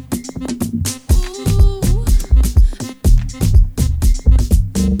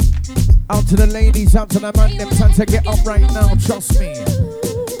 Out to the ladies, out to the man, them time to get up right now, trust me.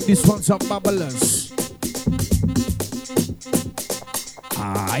 This one's on bubblers.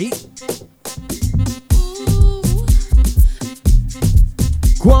 Aye.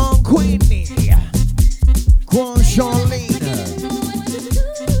 Go on, Queenie. Go on, Charlene.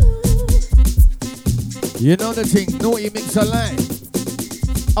 You know the thing, naughty mix a line.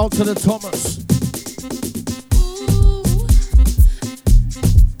 Out to the Thomas.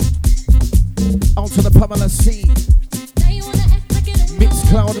 Out to the Pamela C. Mix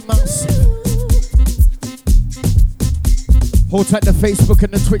Cloud Massive. Hold tight the Facebook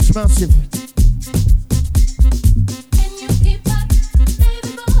and the Twitch Massive.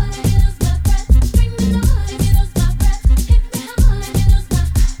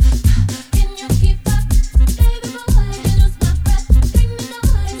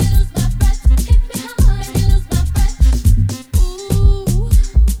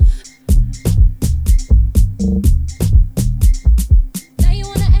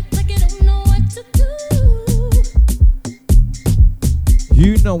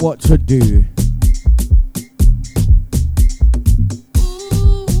 You know what to do.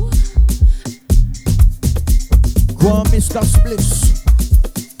 Go on, Mr. Spliss.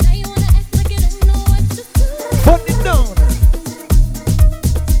 Put it down.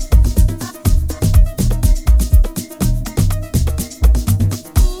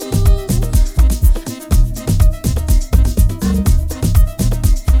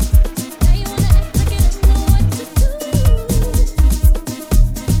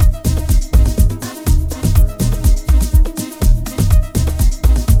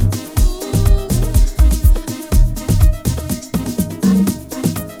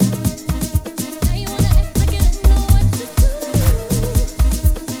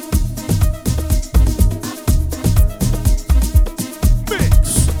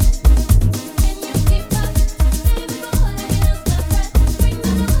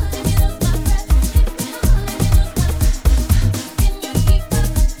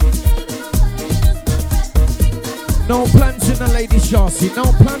 No plans in the lady Chassis, no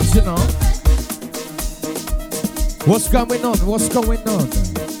plans in her. What's going on? What's going on?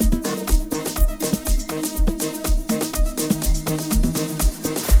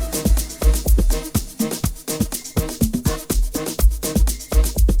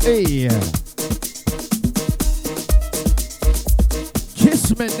 Hey,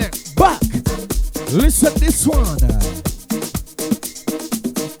 kiss me neck back. Listen this one.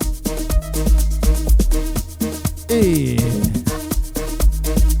 Hey.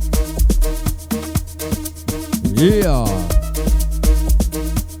 Yeah.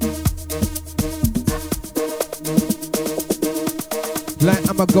 Like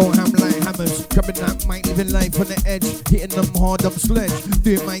I'ma go ham like hammers, grabbing that might even life on the edge, hitting them hard up sledge.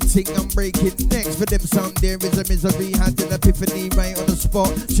 Doing my thing, I'm breaking necks. For them sound there is a misery, had an epiphany right on the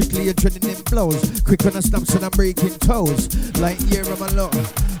spot. Strictly adrenaline blows, quick on the stumps and I'm breaking toes. Like yeah, I'm a lot.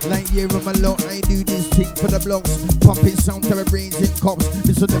 Like yeah, I'm a lot. I do this thing for the blocks. Pumping sound to my brains in cops.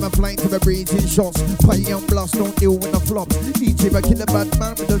 Listen to them flying to my brains in shots. Party on blast, don't deal with the flops. DJ I kill a bad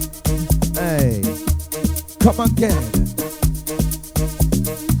man with the. Hey, come again.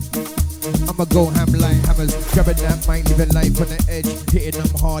 I'ma go ham like hammers, grabbing that mic, living life on the edge, hitting them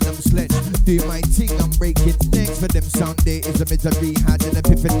hard, I'm sledge. Do my thing, I'm breaking necks. For them sound there is a misery, had an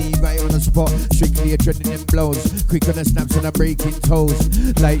epiphany right on the spot. Strictly adrenaline blows, quick on the snaps and I'm breaking toes.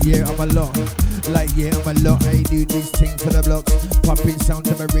 Like yeah, I'm a lot. Like yeah, I'm a lot. I do this thing for the blocks. Popping sound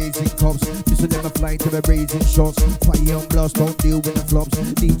to my raising cops. Listen to them flying to my raising shots. Party on blast, don't deal with the flops.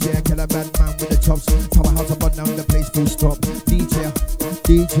 DJ I kill a bad man with the chops. Powerhouse, I burn down the place, full stop.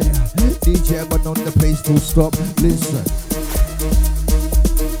 DJ, but on the place, full stop. Listen.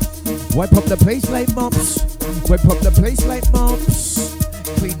 Wipe up the place like mops. Wipe up the place like mops.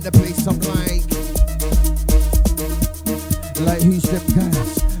 Clean the place up like who's them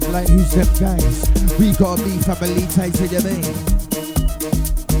guys? Like who's them guys? We gotta be family ties to your main.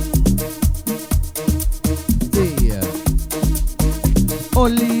 Yeah.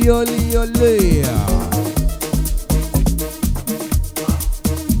 Oli, oli, oli.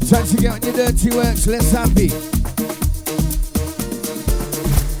 Time to get on your dirty works, let's have it.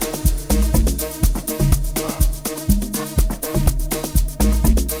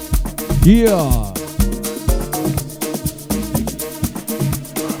 Yeah.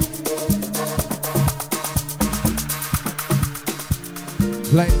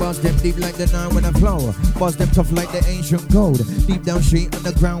 Like bars them deep like the nine when I flow. Bars them tough like the ancient gold. Deep down straight on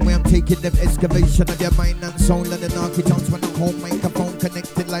the ground where I'm taking them excavation of your mind and soul. And the narky tones when I'm home microphone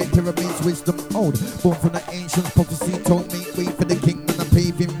connected like pyramids, wisdom old. Born from the ancients, prophecy told me wait for the king on a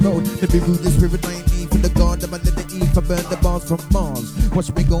paving road. The be rude, the spirit I need for the god. I'm under the ether, burn the bars from Mars.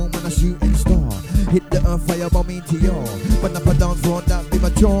 Watch me go when I shooting star. Hit the earth, fireball meteor. When up a dance floor that be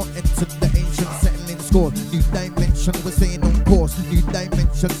mature. Into the ancient settling score. New dimension, we're saying on course. New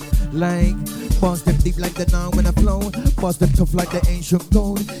dimensions like bars them deep like the now when I flow. Bars them tough like the ancient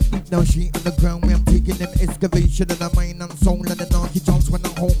gold. Deep down sheet on the ground where I'm taking them excavation and the mind and soul. And the narky tones when I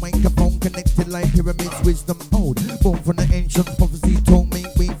hold microphone connected like pyramids, wisdom old. Born from the ancient prophecy told me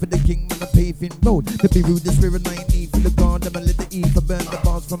wait for the king on the paving road. To be rude, the spirit I need for the god. I'm a little ether, burn the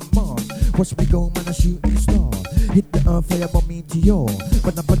bars from Mars. Watch me go when I shooting star. Hit the earth, fireball meteor.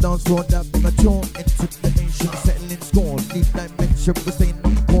 When up a dance floor that be mature. Into the ancient settling scores. Deep dimension, we're saying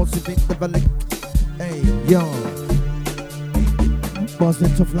on course if it's developed. Hey, yo. Bars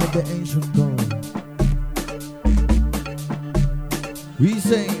them tough like the ancient gold. We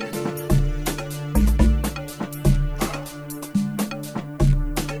say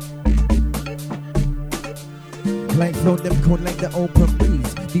like flow them cold like the open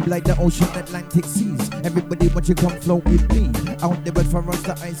breeze. Deep like the ocean Atlantic seas. Everybody want you come flow with me. Out there but for us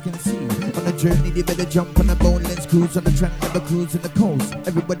the eyes can see. On a journey they better jump on a boat. Let's cruise on the trend, never cruise in the coast.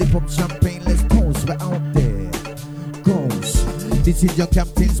 Everybody pop champagne, let's toast. We're out there. Ghost. This is your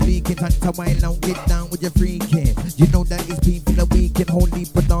captain speaking. Time to while out, get down with your freaking. You know that it's been for the weekend. Holy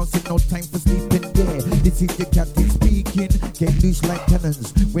for dancing, no time for sleeping. Yeah, this is your captain speaking. Get loose like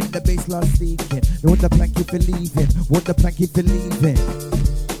cannons when the bass starts leaking. What the plank if you're leaving? What the plank if you're leaving?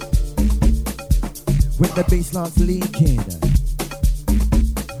 When the bass starts leaking.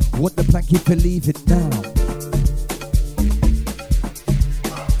 What the plank if you're leaving now?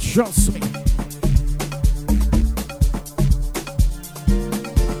 Trust me.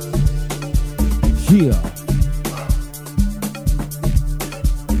 Yeah.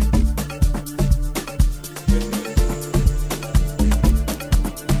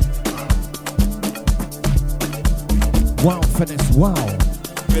 Wow, finesse, wow.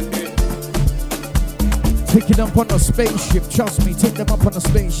 Take it up on a spaceship, trust me, take them up on a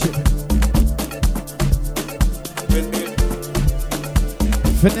spaceship.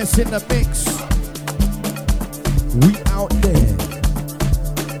 Finesse in the mix. We out there.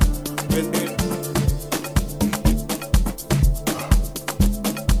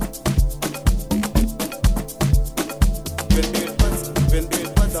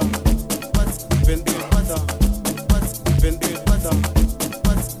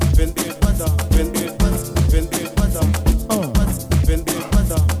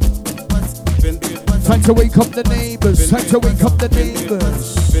 Time to wake up the neighbors, time to wake up the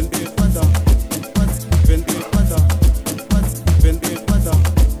neighbors.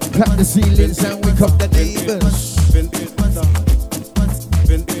 Clap the ceilings and wake up the neighbors.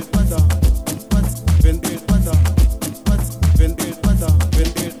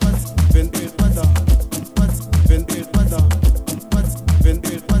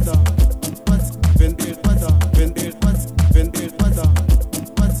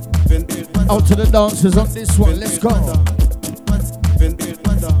 Out to the dancers on this one, let's go.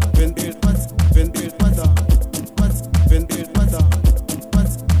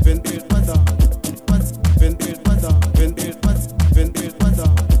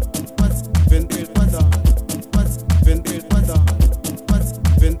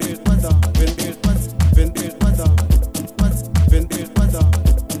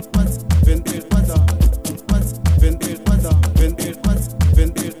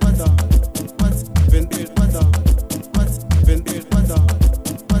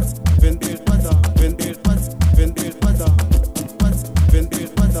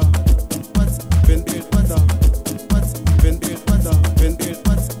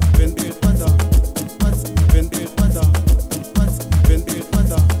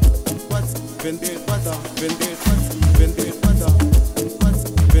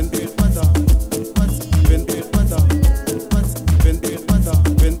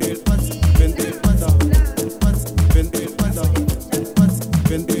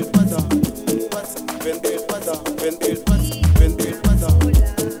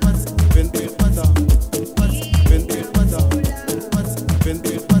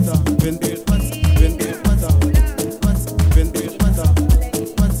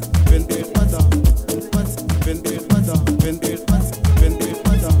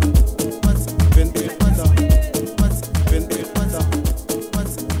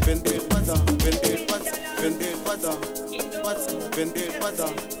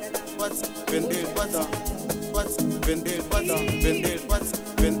 butter. What's vendel butter? Vendel what's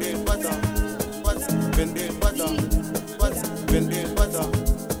vendel butter? What's vendel butter? What's vendel butter?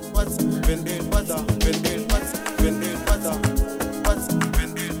 What's vendel butter? Vendel what's vendel butter? What's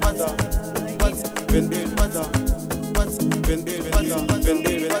vendel butter? What's vendel butter? What's vendel butter?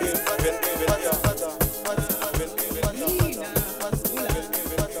 Vendel butter.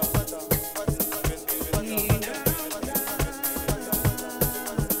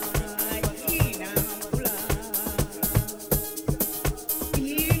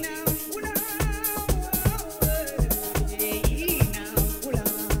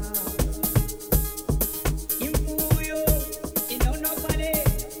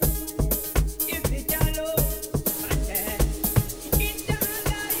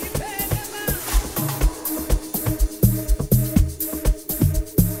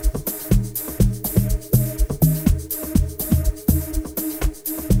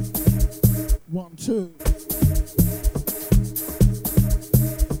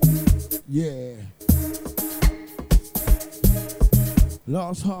 Yeah.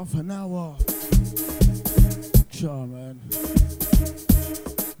 Last half an hour. Sure, man.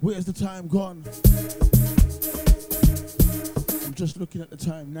 Where's the time gone? I'm just looking at the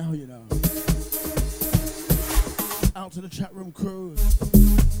time now, you know. Out to the chat room crew.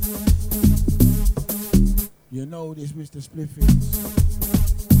 You know this, Mr. Spliffings.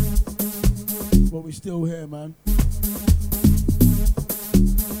 But we still here, man.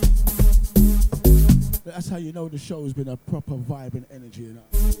 That's how you know the show's been a proper vibe and energy, you know.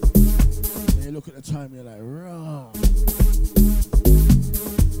 And you look at the time, you're like, rah.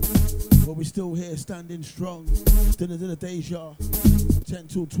 But we still here, standing strong. Still the Deja. 10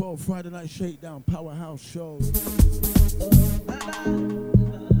 till 12, Friday night shakedown, powerhouse show.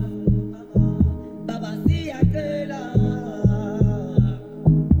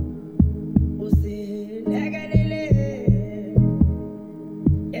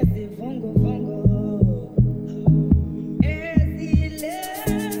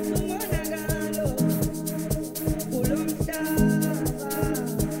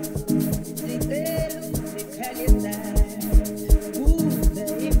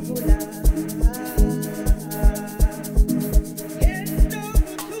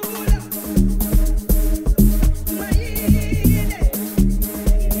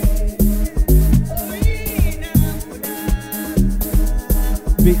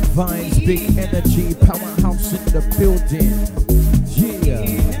 Big vibes, big energy, powerhouse in the building. Yeah,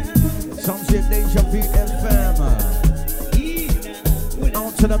 sounds your dejavufm.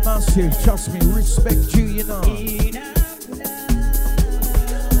 On to the massive, trust me, respect you, you know.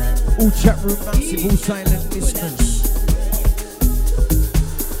 All chat room massive, all silent listeners.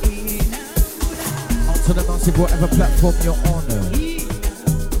 On to the massive, whatever platform you're on.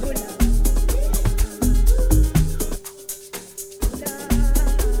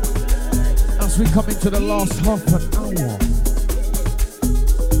 We come into the last half an hour.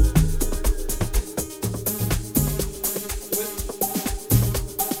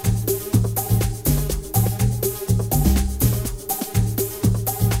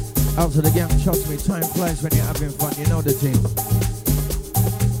 Out to the gang, trust me, time flies when you're having fun, you know the thing.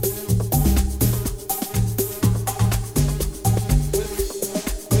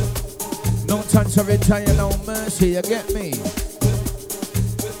 No time to retire, no mercy, you get me?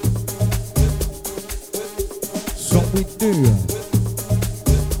 What we do.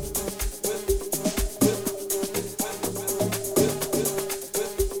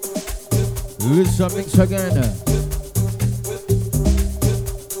 Listen, mix again.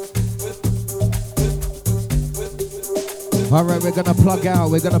 Alright, we're gonna plug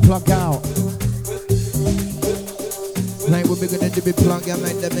out. Like what we're gonna do, we plug out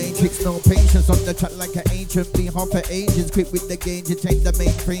like the matrix. No patience on the track like an ancient. Be hard for ages, quick with the gauge. You take the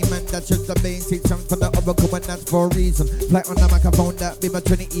mainframe and that's just the basics. Some for the oracle and that's for a reason. Fly on the microphone, that be my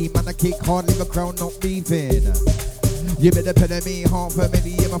Trinity. Man, I kick hard, leave a crowd not breathing. You better pay me half a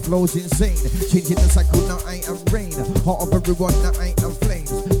million, my flow's insane. Changing the cycle, now I am rain. Heart of everyone, now I am flames.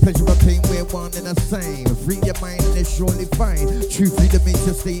 Pleasure and pain, we're one and the same. Free your mind and it's surely fine. True freedom is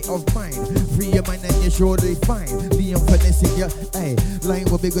your state of mind. Free your mind and you're surely fine. Be on finesse in your, ayy. Like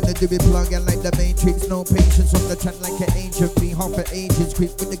what we gonna do, we plug and like the matrix. No patience on the track like an ancient. Be hard for ages,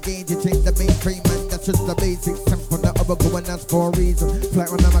 quick with the gauge. You take the mainframe and that's just the basics. Some from the oracle and that's for a reason. Fly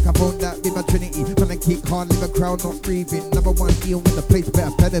on the microphone, that be my Trinity. When I kick hard, leave a crowd not breathing. Number one deal in the place,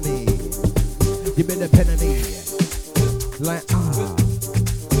 better pen me. You better pen me. Like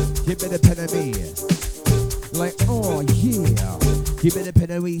you better pen me. Like oh yeah. You better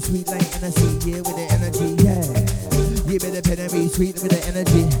pen me, sweet like energy, yeah with the energy, yeah. You better pen me, sweet with the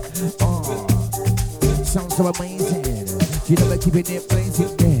energy. sound so amazing. You know we're keeping it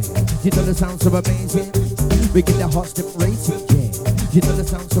blazing, yeah. You know the sound so amazing. We get the hot step racing, yeah. You know the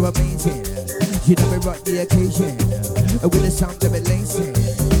sound so amazing. You know we rock the occasion. With the sound of it lacing.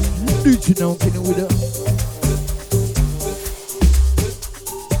 Don't you know, kidding with us?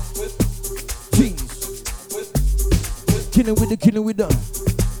 Jeez. Killing with the.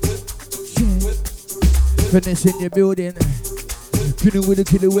 Yeah. Finesse in your building. Killing with a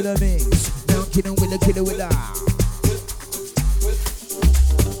mix. Now killing with a.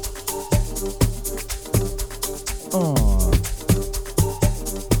 Oh.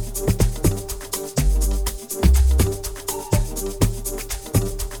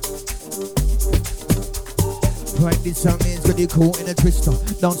 Right, this song is really cool in a twister.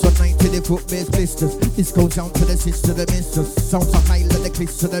 Dance all night till the foot bass blisters. This goes down to the sister, the mistress. Sounds so high like the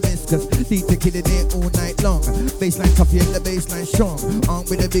cliffs to the mistress. DJ killing it all night long. Bassline tough, yeah, the bassline strong. On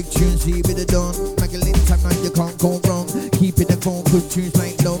with the big tunes, see with the dawn. Magdalene time, now you can't go wrong. Keeping the phone, good tunes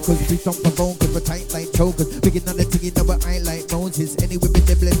like locals. We don't provoke, we're tight like chokers. Picking on the ticket, our eye like Moses. Anyway, with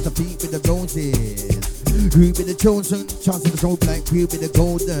the bless the feet with the roses. Who be the chosen? Chance of the soap like we be the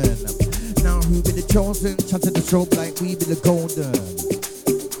golden. Now who be the chosen? Chance of the strobe like we be the golden.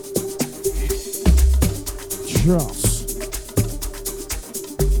 Trust.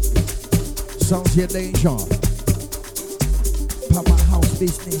 Sounds here deja. Powerhouse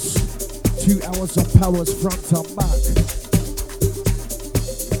business. 2 hours of powers front and back.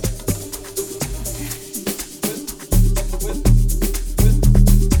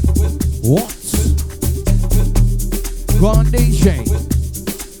 What? Go on, DJ.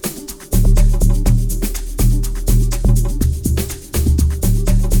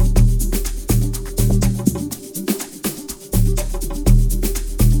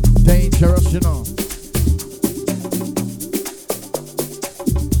 Dangerous, you know.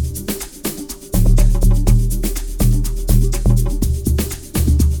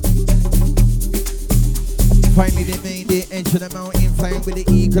 Finally they made it, edge of the mountain, flying with the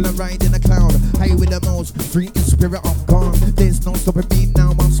eagle and riding a cloud. High with the most, free in spirit, I'm gone. There's no stopping me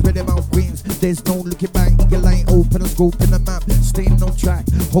now, I'm spreading out wings. There's no looking back, eagle eye open, a scope in the map. Staying on track,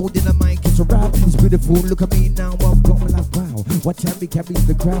 holding the mic, it's a rap. It's beautiful, look at me now, I'm going like wow. Watch how we carry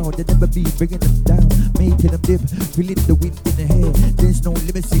the crowd, they never be bringing them down. Making them dip, feeling the wind in the hair. There's no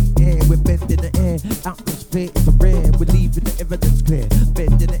limits in air, we're bending the air. Atmosphere is a rare, we're leaving the evidence clear.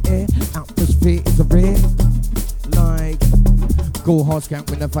 Bend in the air, atmosphere is a rare. Like go hard skank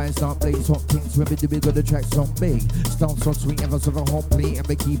when the fire start blaze. Hot kings when we do it, got the tracks on big. Sounds so sweet, ever so hot play. And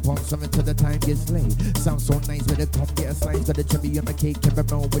we keep on something till the time gets late. Sounds so nice with the top get a slice. Got the cherry on the cake,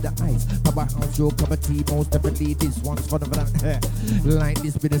 caramel with the ice. Powerhouse, your cup of tea, most definitely this one's for the like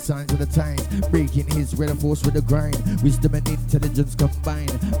this be the signs of the time. Breaking his with the force with the grind. Wisdom and intelligence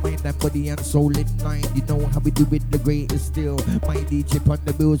combined. Mind and body and soul in line. You know how we do it, the greatest still. My DJ on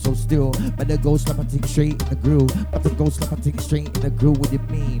the bill so still. But the ghost slap a thing straight in the groove. But the ghost slap a thing straight in the groove. What you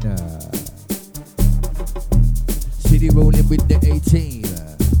mean? City rolling with the 18.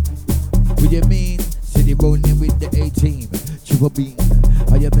 What you mean? City rolling with the 18. Triple beam.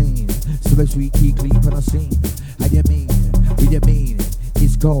 How you mean? So much we keep clean on the scene. How you mean? What you mean?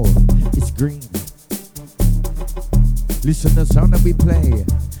 It's gold. It's green. Listen to the sound that we play.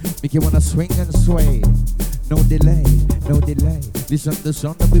 Make you wanna swing and sway. No delay, no delay. Listen to the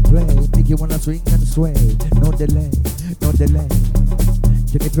song that we play. Make you wanna swing and sway. No delay, no delay.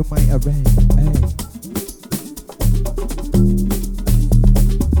 Can you feel my array? Hey.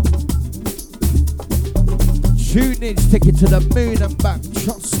 Tune in, take it to the moon and back.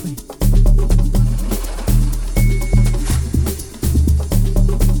 Trust me.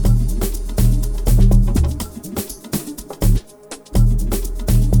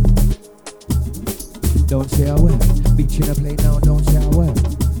 Don't say a word. Big tune play now, don't say a word.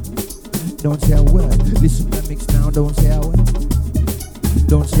 Don't say a word. Listen to the mix now, don't say a word.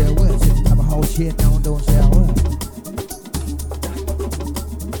 Don't say a word. Sit have a house here now, don't say a word.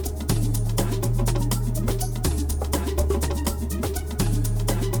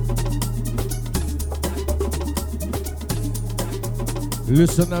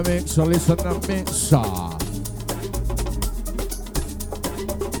 Listen to mixer, listen to mixer.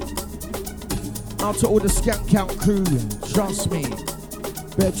 Out to all the skank out crew, trust me.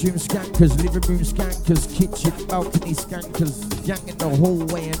 Bedroom skankers, living room skankers, kitchen balcony skankers, gang in the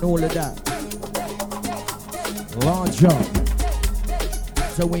hallway and all of that. Large up.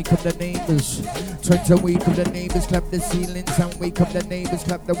 So wake up the neighbors. Try to wake up the neighbors, clap the ceilings and wake up the neighbors,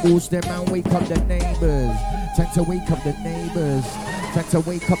 clap the walls them and wake up the neighbors. Time to wake up the neighbors. Time to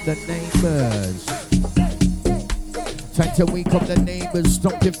wake up the neighbors. Time to wake up the neighbors,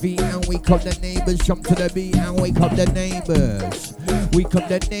 stomp your feet and wake up the neighbors, jump to the beat and wake up the neighbors. Wake up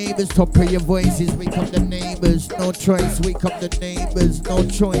the neighbors, top of your voices, wake up the neighbors, no choice, wake up the neighbors, no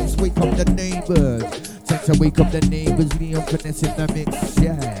choice, wake up the neighbors. Time to wake up the neighbors, Leon Finesse in the mix,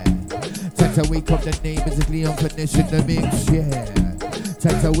 yeah. Time to wake up the neighbors, it's Leon Finesse in the mix, yeah.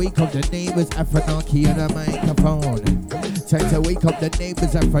 Time to wake up the neighbors, Afronaki on the microphone. Time to wake up the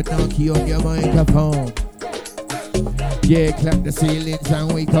neighbors, Afronaki on your microphone. Yeah, clap the ceilings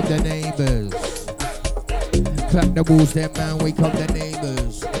and wake up the neighbors. Clap the walls them and wake up the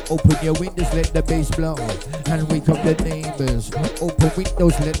neighbors. Open your windows, let the bass blow and wake up the neighbors. Open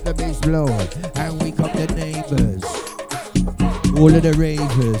windows, let the bass blow and wake up the neighbors. All of the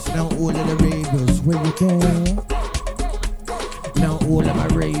ravers, now all of the ravers, where you there? Now all of my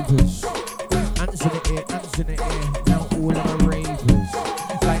ravers. Hands in the air, hands in the air. Now all of my ravers.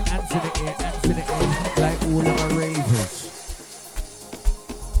 Like hands in the air, hands in the air. Like all of my ravers.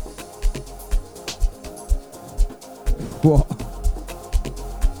 What?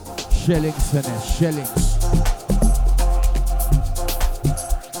 Shillings in there, shillings.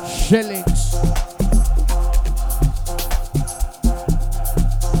 Shillings.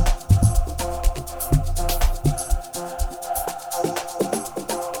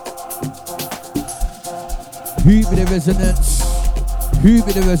 Who be the residents? Who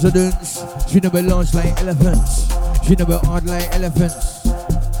be the residents? She never launched like elephants. She never hard like elephants.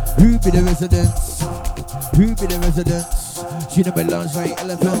 Who be the residents? Who be the residents? She never launched like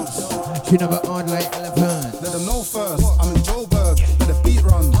elephants. She never hard like elephants. Let them know first, I'm in Joburg. Let the beat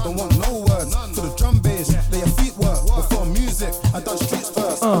run, don't want no words. To the drum bass, let your feet work. Before music, I done streets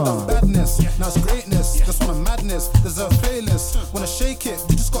first. I done badness, now it's greatness. Just want a madness, there's a playlist. Wanna shake it,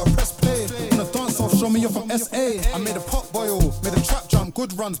 you just gotta press play. Wanna dance off, show me you're from SA. I made a pot boil, made a trap jump.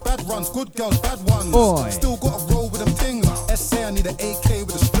 Good runs, bad girls, bad ones. Still gotta roll with them things. SA, I need an AK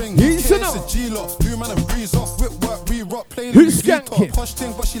with a string. It's a G-lock, blue man and breeze off. Whip work, re-rock, playing in the top. Posh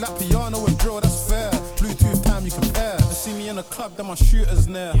thing, but she like piano and drill, that's fair. Bluetooth time, you compare. They see me in the club, then my shooters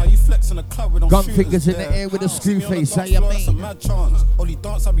near. How you flex in the club with gun fingers in the air with a screw face, how you mean? Mad chance. Only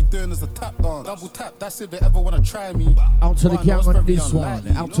dance I be doing is a tap dance. Double tap, that's if they ever wanna try me. Out to the gang on this one,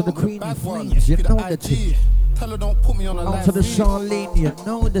 out to the Queen Flames, you know the thing. Tell her don't put me on a out to the Charlene, you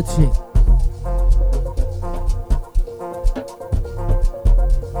know the thing.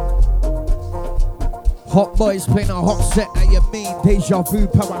 Hot boys playing a hot set, how you mean? Deja Vu,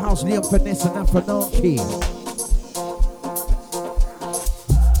 Powerhouse, Leon Finesse and Afronaki.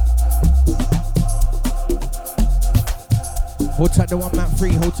 Hold tight the one man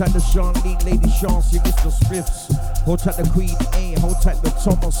free, hold tight the Charlene, Lady Chance, you missed the spliffs. Hold tight the Queen A, hold tight the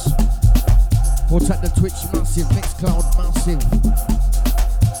Thomas. Hold tight the Twitch massive, Mixcloud massive.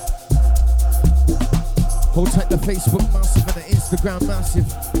 Hold tight the Facebook massive and the Instagram massive.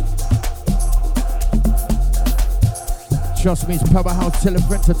 Trust me, it's Powerhouse, tell a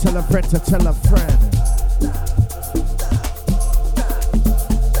friend to tell a friend to tell a friend.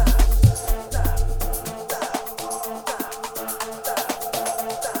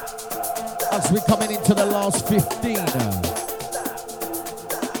 As we're coming into the last 15.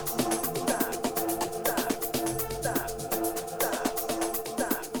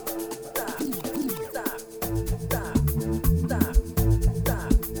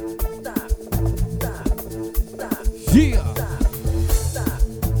 Yeah.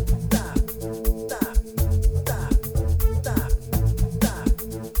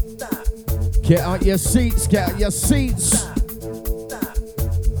 Get out your seats, get out your seats.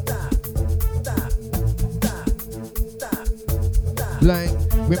 Blank,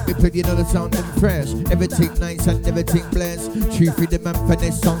 when we play, you know the sound and fresh. Everything nice and everything blessed. True freedom and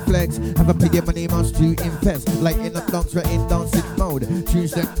finesse on flex. Have a pay your money, must do invest. Lighting up dance, we're in dancing mode.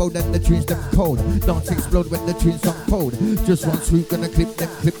 Tunes them bold and the tunes them cold. Dance explode when the tunes unfold. Just one swoop, gonna clip them.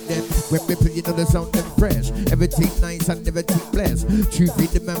 When we play, you know the sound and fresh. Everything nice and everything blessed. True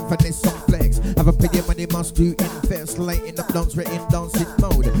freedom and finesse on flex. Have a pay your money, must do invest. Lighting up dance, we're in dancing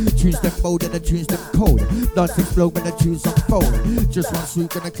mode. Tunes them bold and the tunes them cold. Dance explode when the tunes unfold. Just one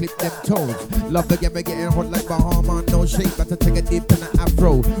swoop, gonna clip them toes. Love the game, getting hot like Bahama. No shape, but to take a dip in the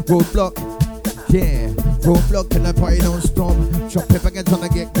afro. Roadblock, yeah. Roadblock and the party don't stop. Shop paper gets on the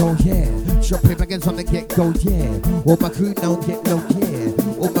get-go, yeah. Shop paper gets on the get-go, yeah. All my crew now get low, yeah.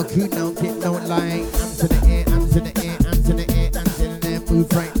 All my crew now get low like hands in the air, hands in the air, hands in the air, hands in the air. Move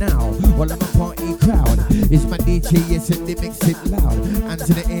right now. All of my party crowd is my DJ, yes, and they mix it loud. Hands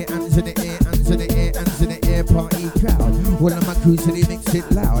in the air, hands in the air, hands in the air, hands in the air, party crowd. All of my crew so they mix it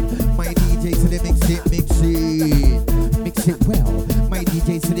loud. My DJ so they mix it well. My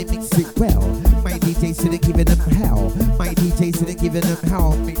DJ so they mix it well. My DJ so said it giving them hell. My DJ said it giving them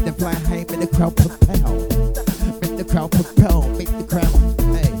hell. Make the fly high, make the crowd propel. Make the crowd propel, make the crowd.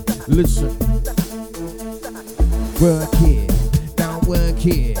 Hey, listen. Work it, now work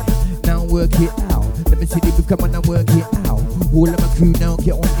it, now work it out. Let me see the beat, come on and work it out. All of my crew now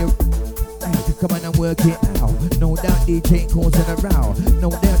get on your. Hey, come on and work it out. No doubt DJ causing a row. No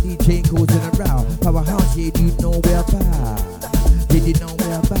doubt DJ causing a row. Powerhouse, yeah, you know we're about. Did you know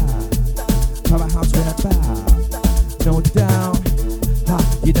we're about? Powerhouse, we're about. No doubt. Ha,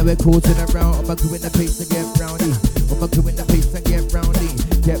 you know we're causing a row. I'm a crew in the place to get rowdy. I'm a crew in the place to get rowdy.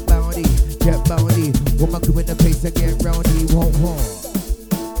 Get bounty, get bounty. I'm a crew in the place to get rowdy. Whoa, whoa.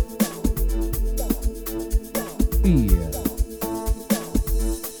 Yeah.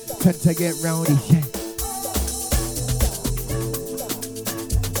 Time to get rowdy, yeah.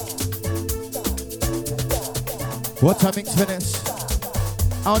 What time mix finesse?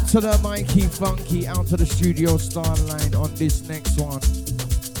 Out to the Mikey Funky, out to the studio starline on this next one.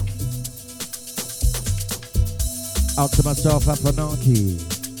 Out to myself, Afanaki.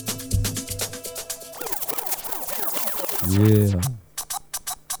 Yeah.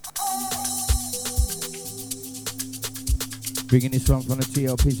 Bringing this one from the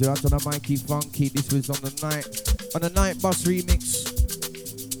TLP, so out to the Mikey Funky. This was on the night bus remix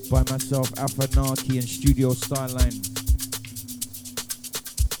by myself, Afanaki, and Studio Starline.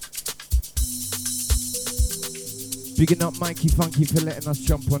 Bigging up Mikey Funky for letting us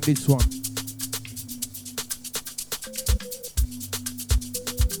jump on this one.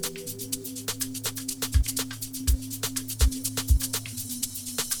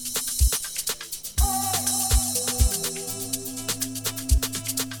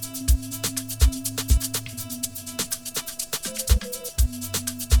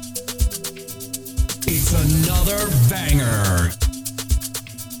 It's another banger.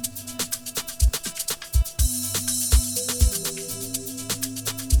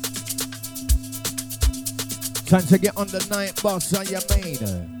 Time to get on the night bus, on your main.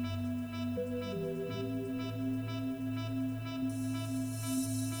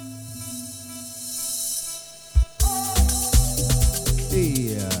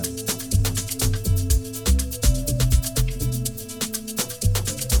 Yeah.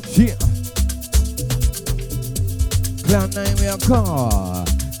 Yeah. Cloud 9 we are car.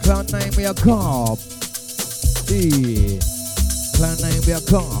 Cloud 9 we are car. Yeah. Cloud 9 we are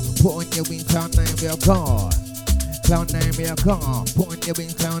car. Put on your wings, Cloud 9 we are car. Cloud 9 we are car. Put on your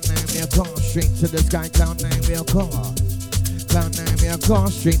wings, Cloud 9 we are car. Straight to the sky, Cloud 9 we are car. Cloud 9 we are car.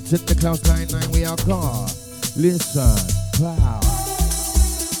 Straight to the clouds, Cloud 9 we are car. Listen, cloud.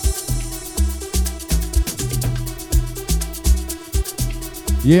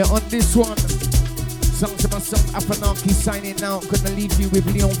 Yeah, on this one, song to myself, Afanaki signing out. Gonna leave you with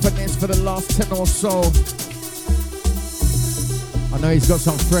Leon Finesse for the last 10 or so. I know he's got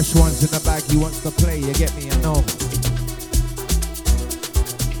some fresh ones in the bag he wants to play, you get me, I know.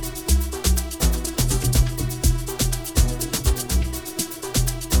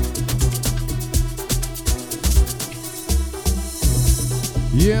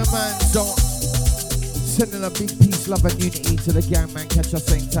 Yeah, man, so sending a big peace, love and unity to the gang, man. Catch us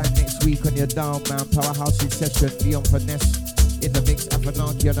same time next week on your dial, man. Powerhouse in session, Leon Finesse in the mix,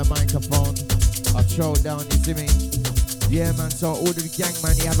 Afanaki on the microphone. I'll throw down, you see me? Yeah, man, so all the gang,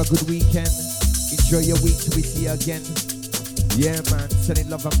 man, you have a good weekend. Enjoy your week till we see you again. Yeah, man,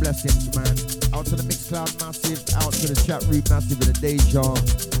 sending love and blessings, man. Out to the Mixcloud massive, out to the chat room massive in the Deja.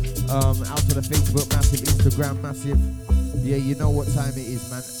 Out to the Facebook massive, Instagram massive. Yeah, you know what time it is,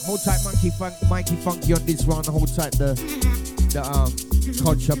 man. Hold tight, Mikey Funky on this one. Hold tight the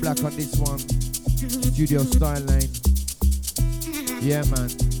Culture Black on this one. Studio Starline. Yeah, man.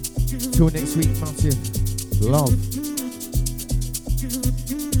 Till next week, massive. Love.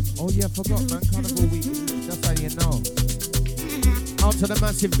 Oh yeah, forgot, man. Carnival week. That's how you know. Out to the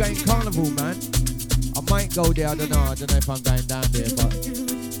massive going carnival, man. I might go there. I don't know if I'm going down there, but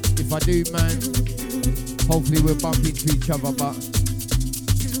if I do, man, hopefully we'll bump into each other. But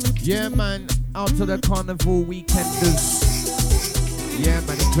yeah, man, out to the carnival weekenders. Yeah,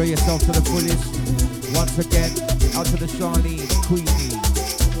 man, enjoy yourself to the fullest. Once again, out to the Charlene, Queenie,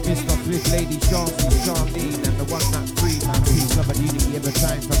 Mr. Swift, Lady Charlene, and the one that's free, man. Peace, love, and unity every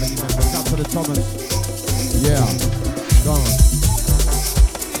time, family members. Out to the Thomas. Yeah, go on.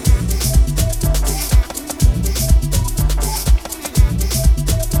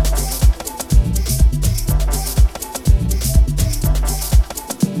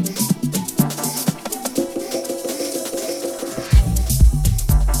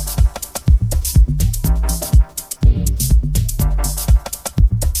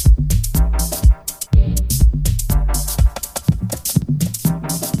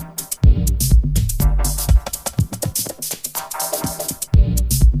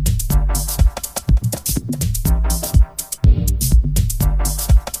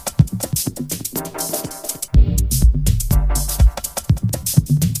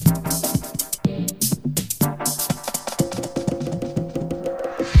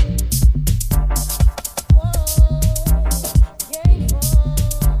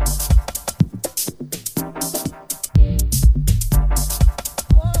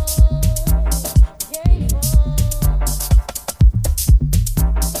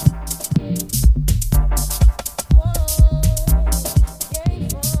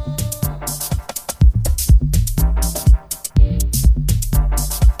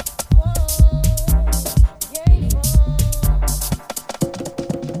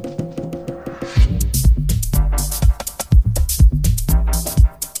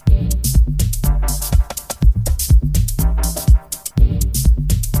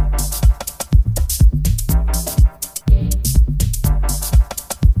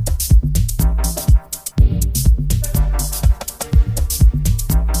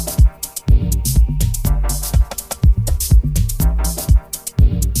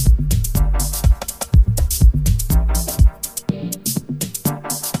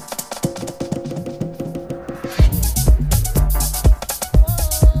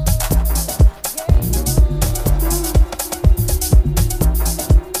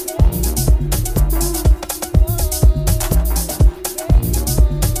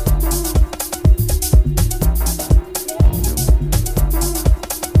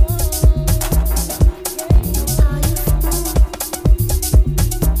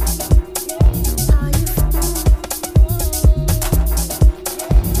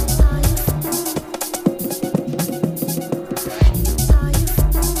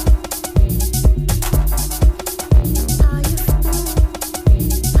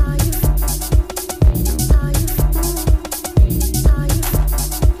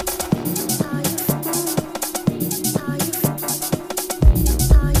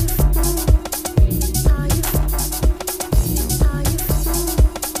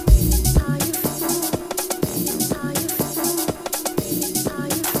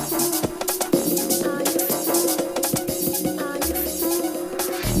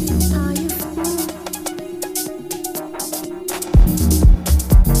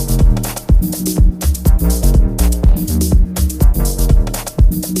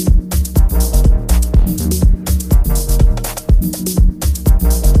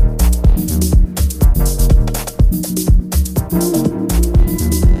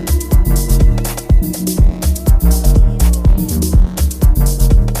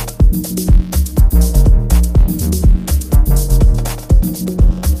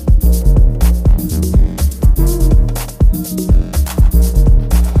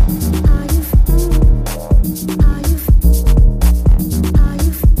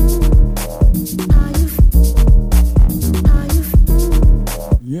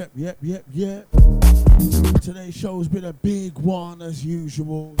 Yep. Today's show's been a big one as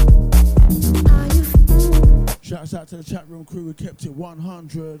usual. Shouts out to the chat room crew who kept it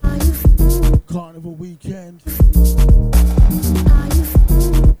 100. Carnival weekend.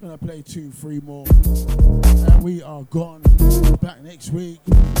 Gonna play 2-3 more. And we are gone. Back next week.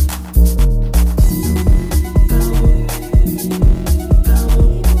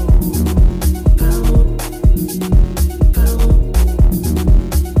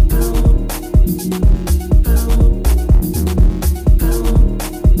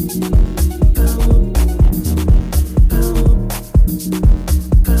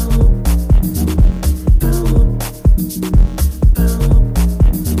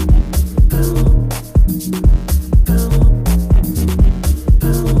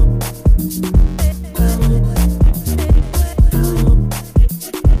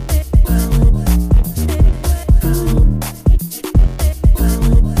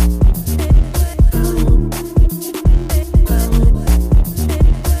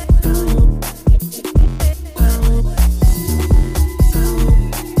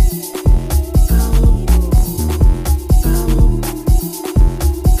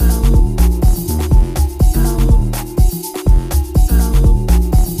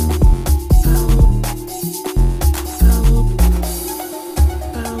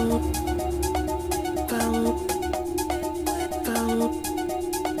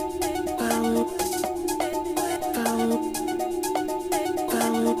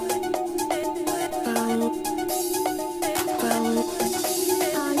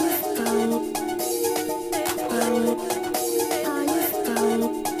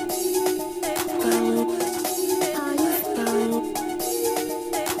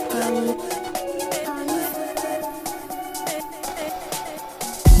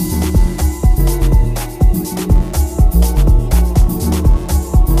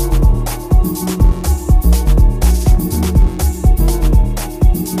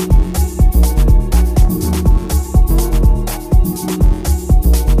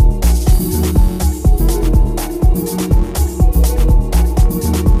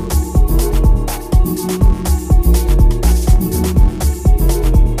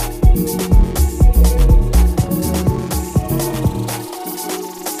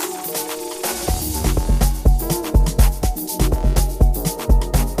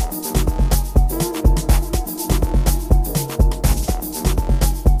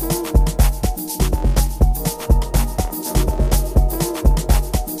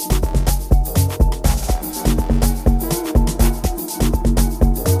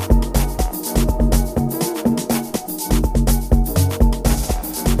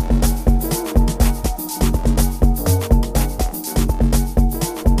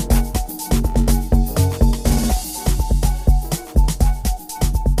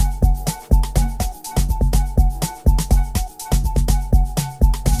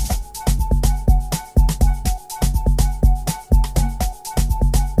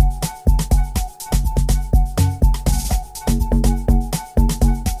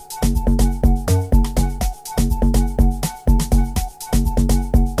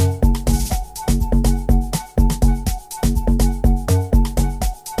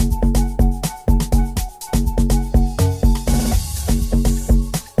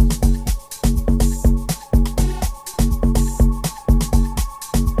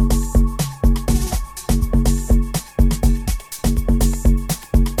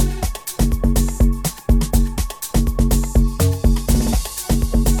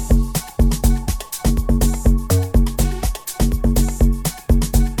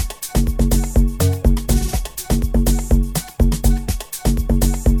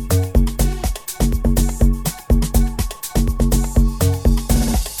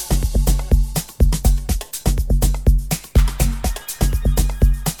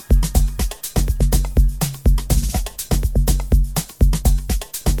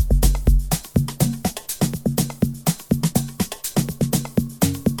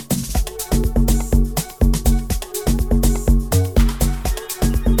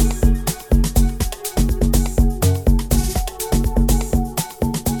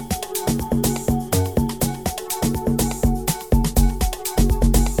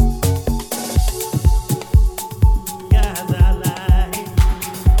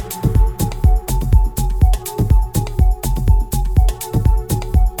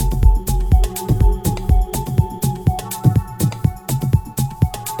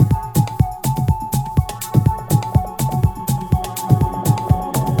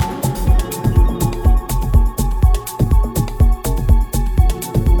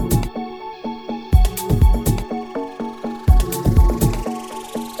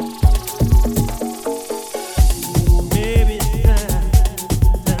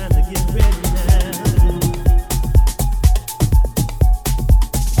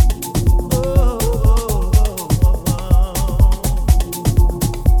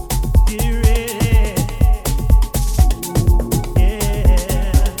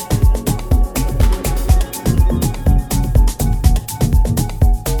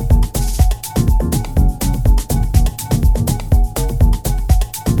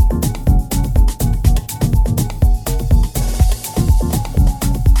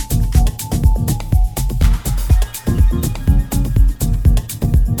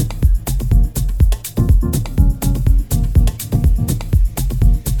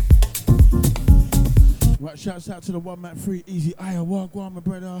 Shouts out to the 1 Mat 3 Easy Aya. Walk on, my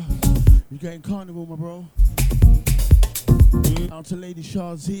brother. You getting carnival, my bro. Out to Lady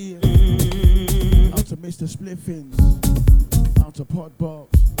Shazia. Out to Mr. Spliffins. Out to Podbox.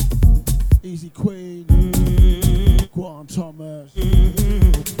 Easy Queen. Guan Thomas.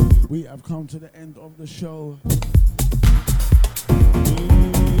 We have come to the end of the show.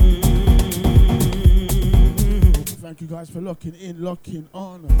 Thank you guys for locking in, locking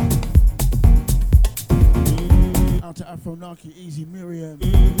on. Out to Afro Naki, Easy Miriam.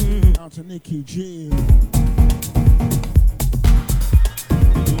 Out to Nikki G.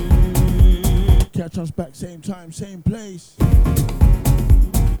 Catch us back same time, same place.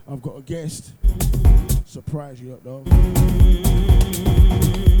 I've got a guest. Surprise you lot though.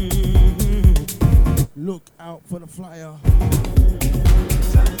 Look out for the flyer.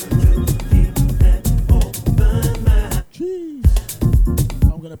 Jeez.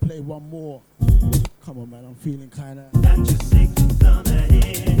 I'm gonna play one more. Come on, man, I'm feeling kinda.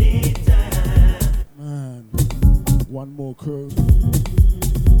 Man, one more crew.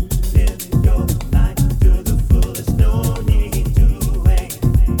 Living your life to the fullest, no need to wait.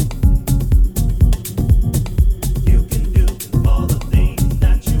 You can do all the things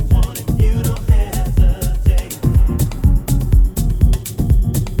that you want if you don't hesitate.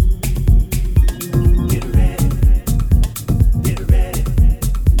 Get ready, get ready,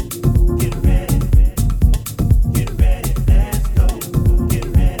 get ready, get ready, let's go. Get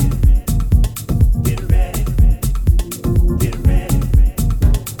ready, get ready, get ready.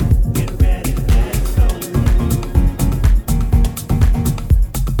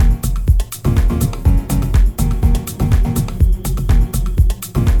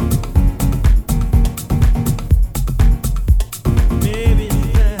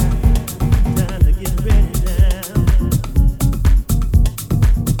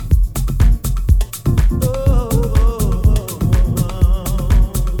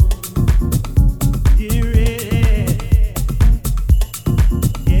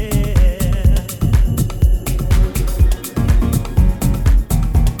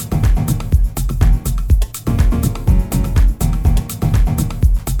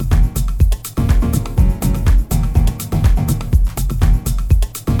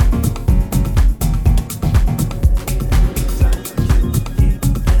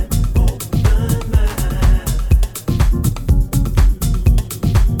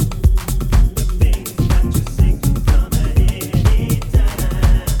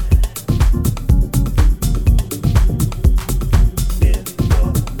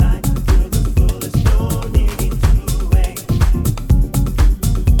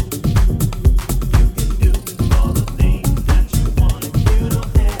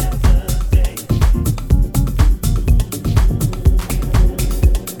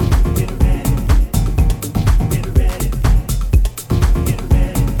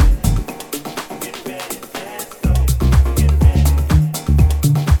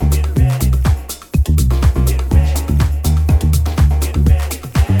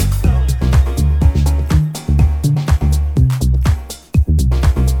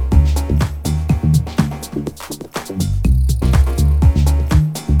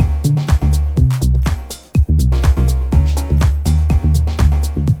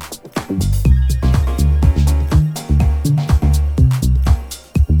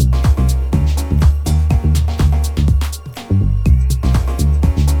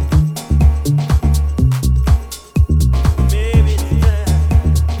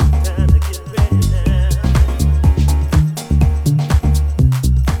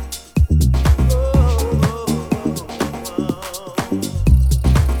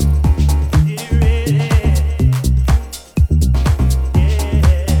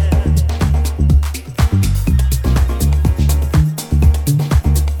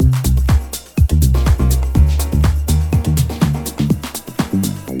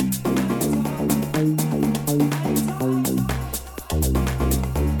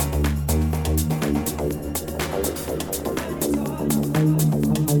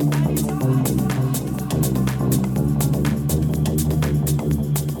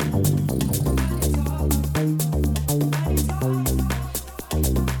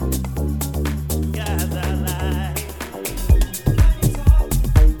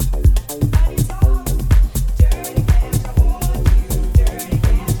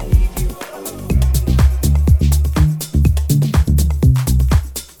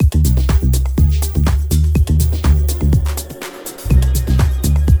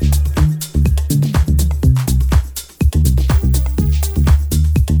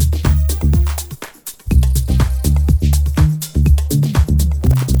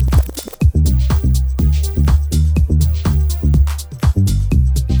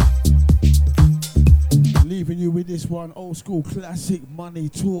 Old school classic money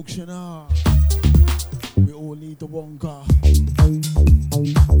talks, you know. We all need the wonga.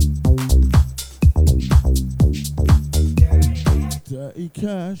 Dirty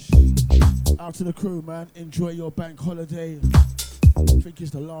cash. Out to the crew, man. Enjoy your bank holiday. I think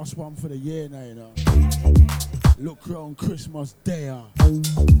it's the last one for the year now, you know. Look on Christmas Day.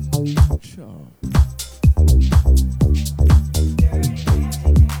 Sure.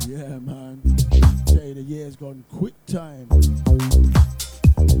 Yeah, man. Say the year's gone quick time.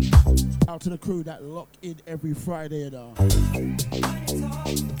 Out to the crew that lock in every Friday, you know.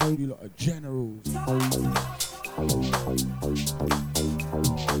 You lot are generals.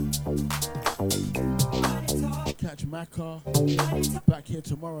 Catch Macca back here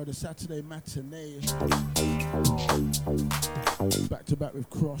tomorrow, the Saturday matinee. Back to back with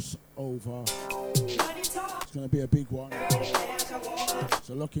crossover. It's gonna be a big one.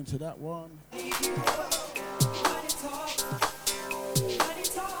 So look into that one.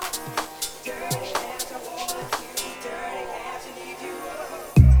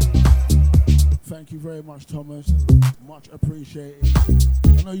 Thank you very much, Thomas. Much appreciated.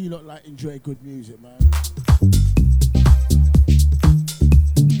 I know you lot like enjoy good music, man.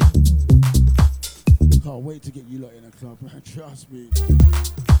 Can't wait to get you lot in a club, man. Trust me.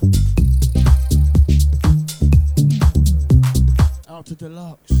 Out to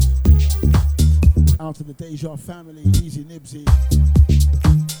Deluxe. Out to the Deja family. Easy Nibsy.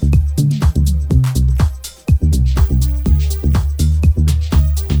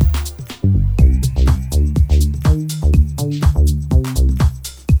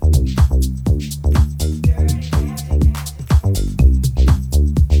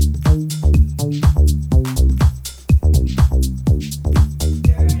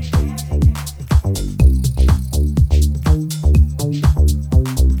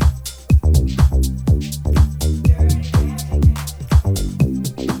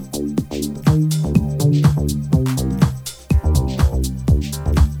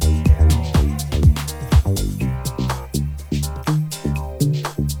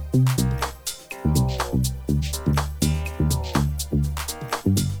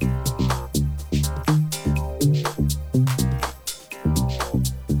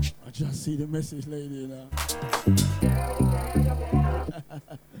 Message lady now.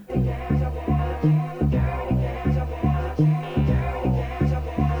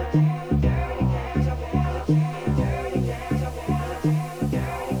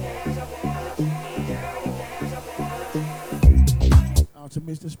 Out to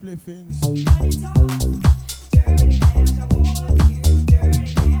Mr. Spliffins.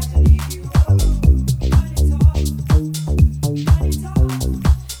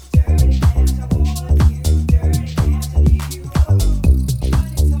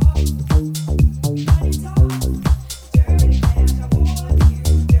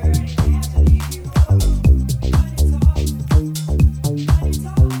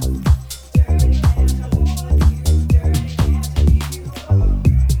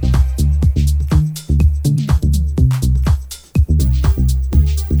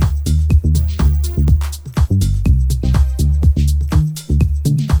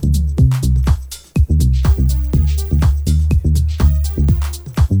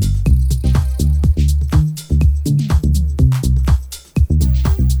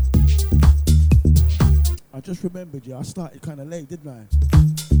 Remembered you, I started kind of late, didn't I?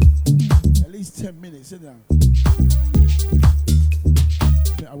 At least 10 minutes, didn't I? I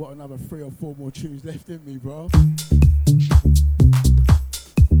think I got another 3 or 4 more tunes left in me, bro.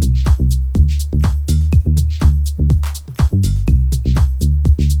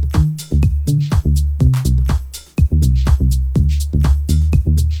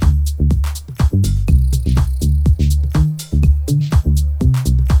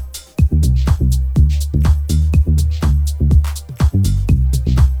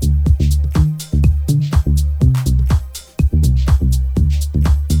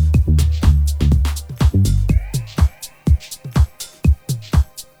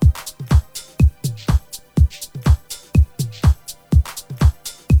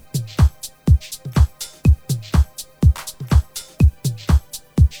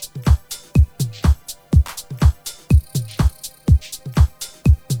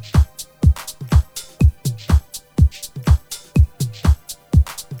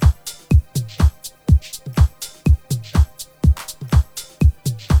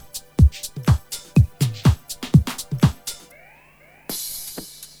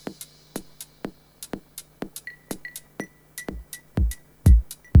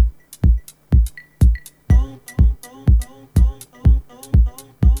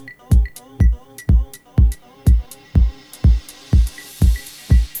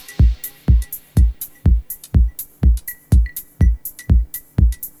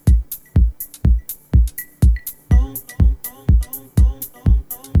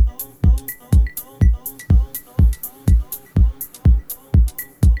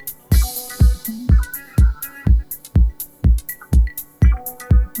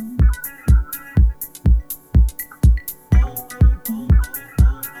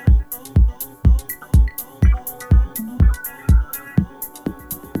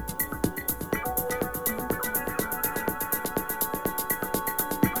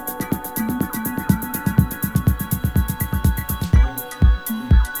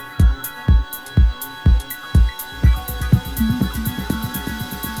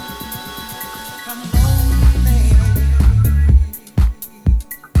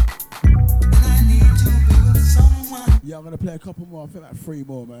 play a couple more. I feel like 3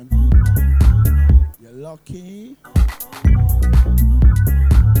 more, man. You're lucky.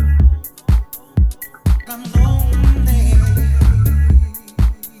 I'm lonely,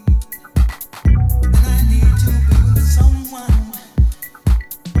 and I need to be with someone.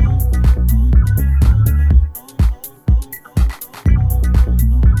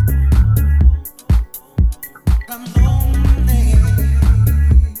 I'm lonely,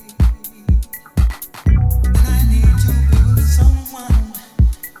 and I need to be with someone.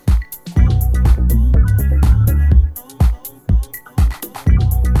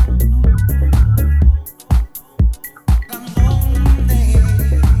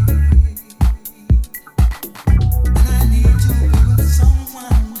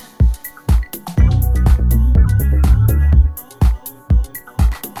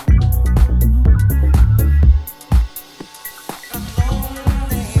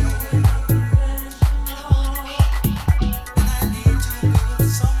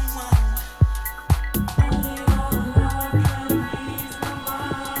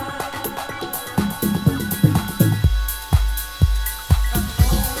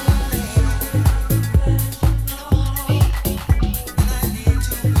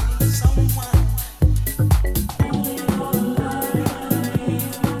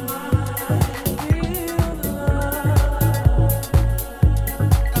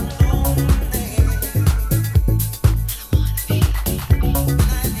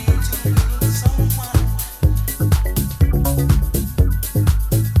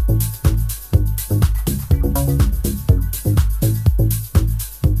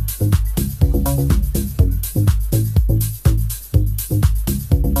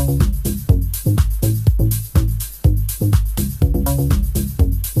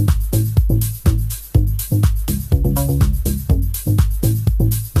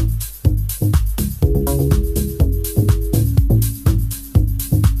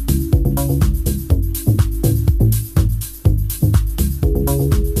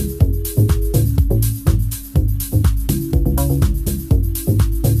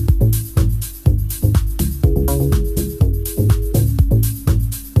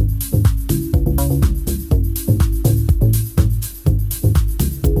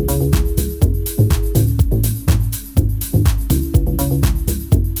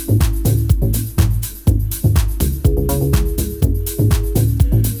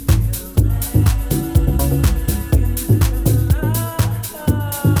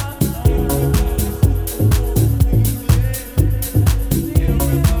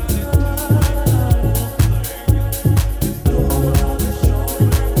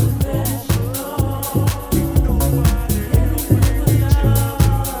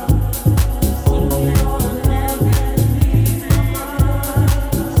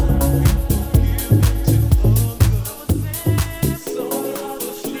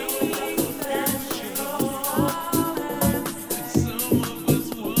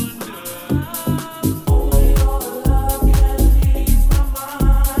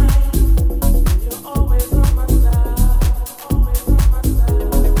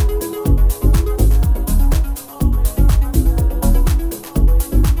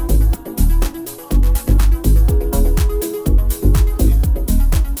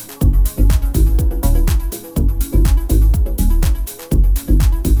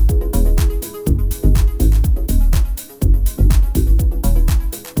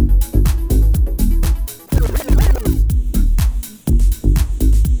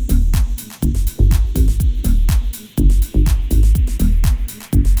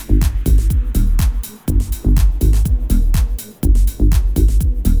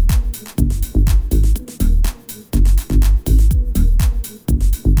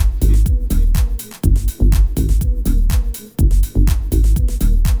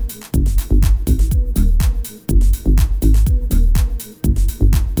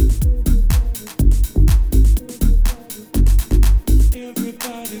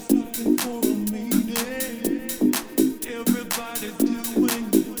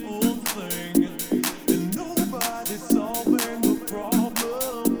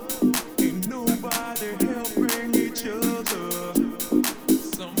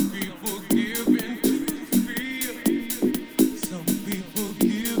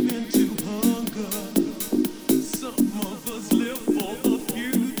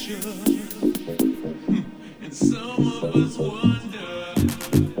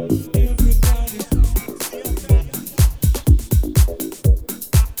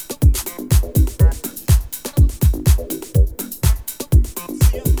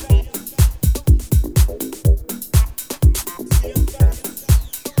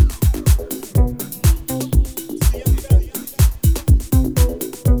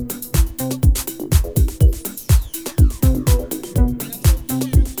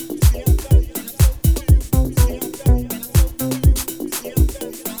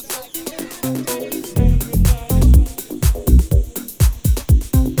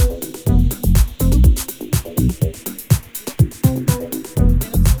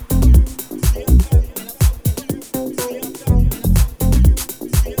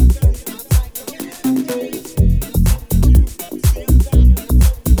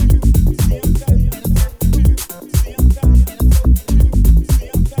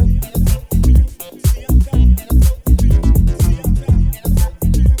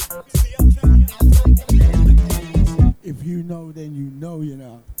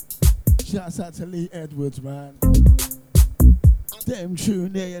 Shouts out to Lee Edwards, man. Damn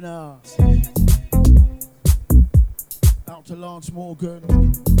tune there, you know. Out to Lance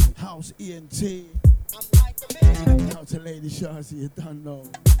Morgan, House ENT. Out to Lady Shazzy, you don't know.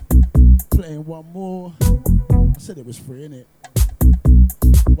 Playing one more. I said it was free, innit?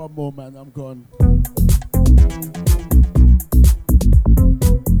 One more, man, I'm gone.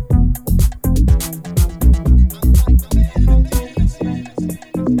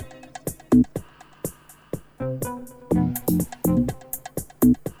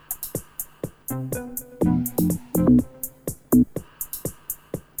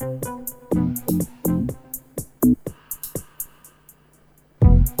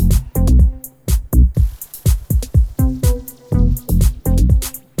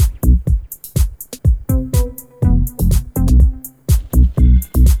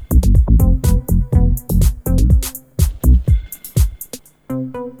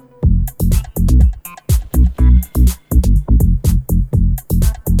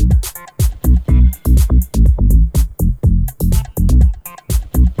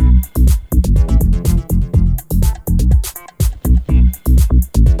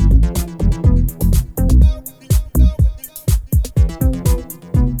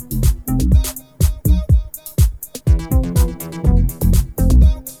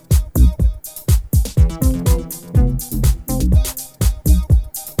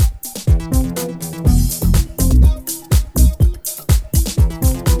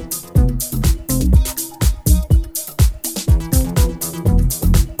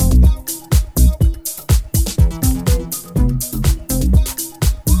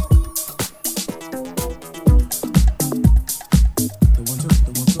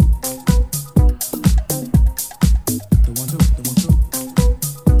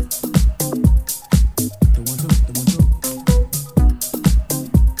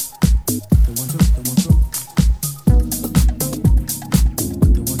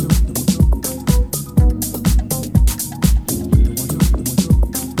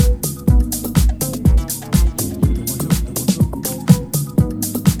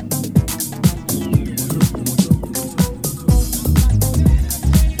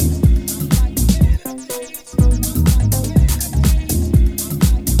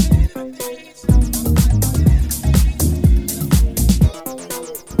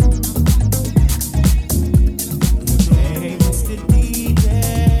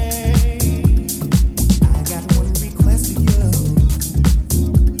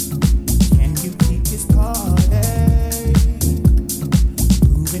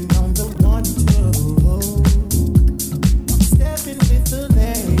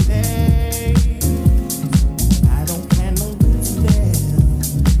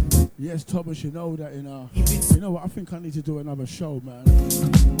 Thomas, you know that, you know. You know what? I think I need to do another show, man.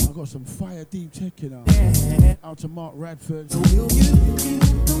 I got some fire deep tech, you know. Out to Mark Radford. You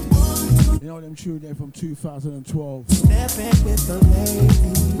know them tune there from 2012.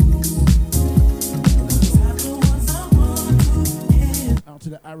 Out to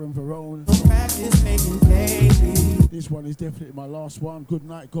the Aaron Verone. This one is definitely my last one. Good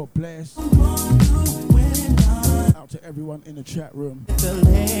night, God bless. Out to everyone in the chat room.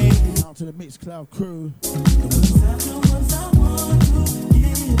 Out to the Mixcloud crew.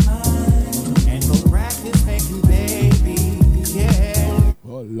 And go practice making babies, yeah.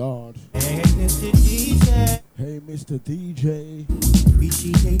 Oh Lord. Hey Mr. DJ. Hey Mr. DJ.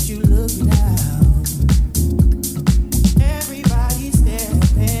 Appreciate you looking out. Everybody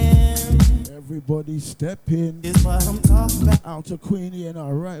stepping. Everybody stepping. Is what I'm talking about. Out to Queenie and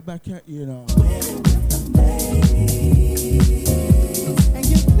I'm right back at you now. And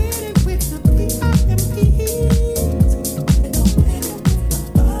you fit it with the PIMPs.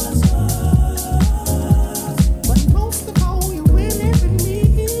 But most of all, you win it with me.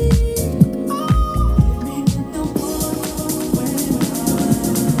 Oh, making the world win.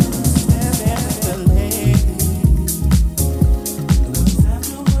 Stepping the lady.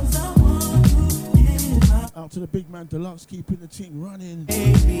 Out to the big man Deluxe, keeping the team running.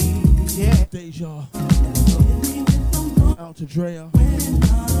 Yeah. Deja. Out to Drea.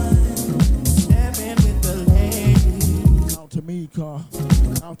 With the lady. Out to Mika.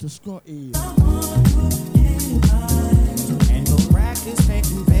 Out to Scotty. And go practice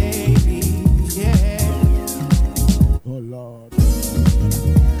making babies, yeah. Oh Lord.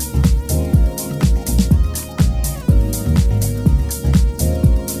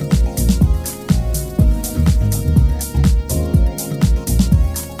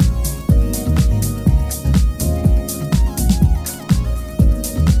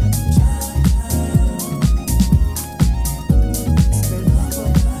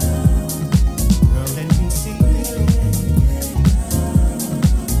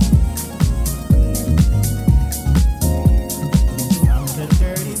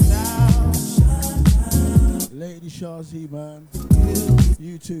 Rosie, man.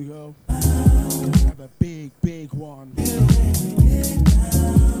 You too, girl. Have a big, big one.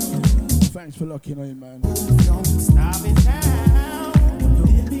 Thanks for locking on, man. Don't stop it now.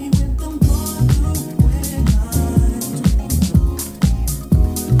 Baby, with them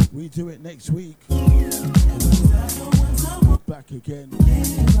we do it next week. Back again.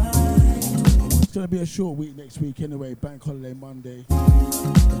 It's gonna be a short week next week anyway. Bank holiday Monday.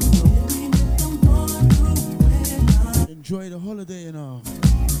 Enjoy the holiday, you know.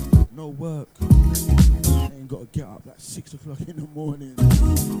 No work. Ain't gotta get up at 6 o'clock in the morning.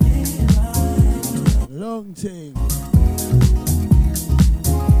 Long thing.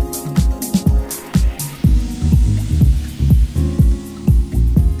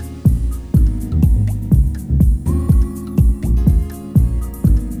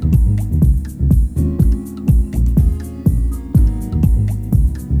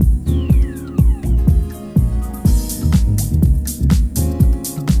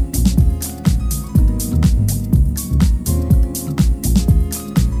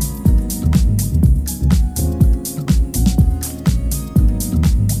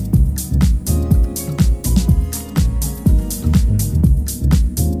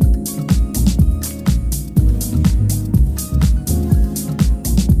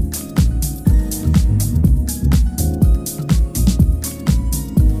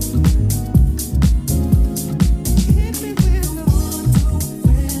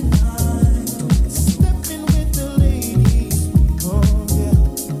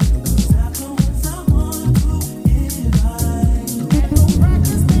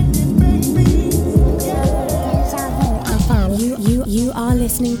 You are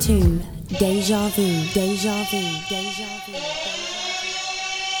listening to Deja Vu, Deja Vu, Deja Vu, Deja Vu.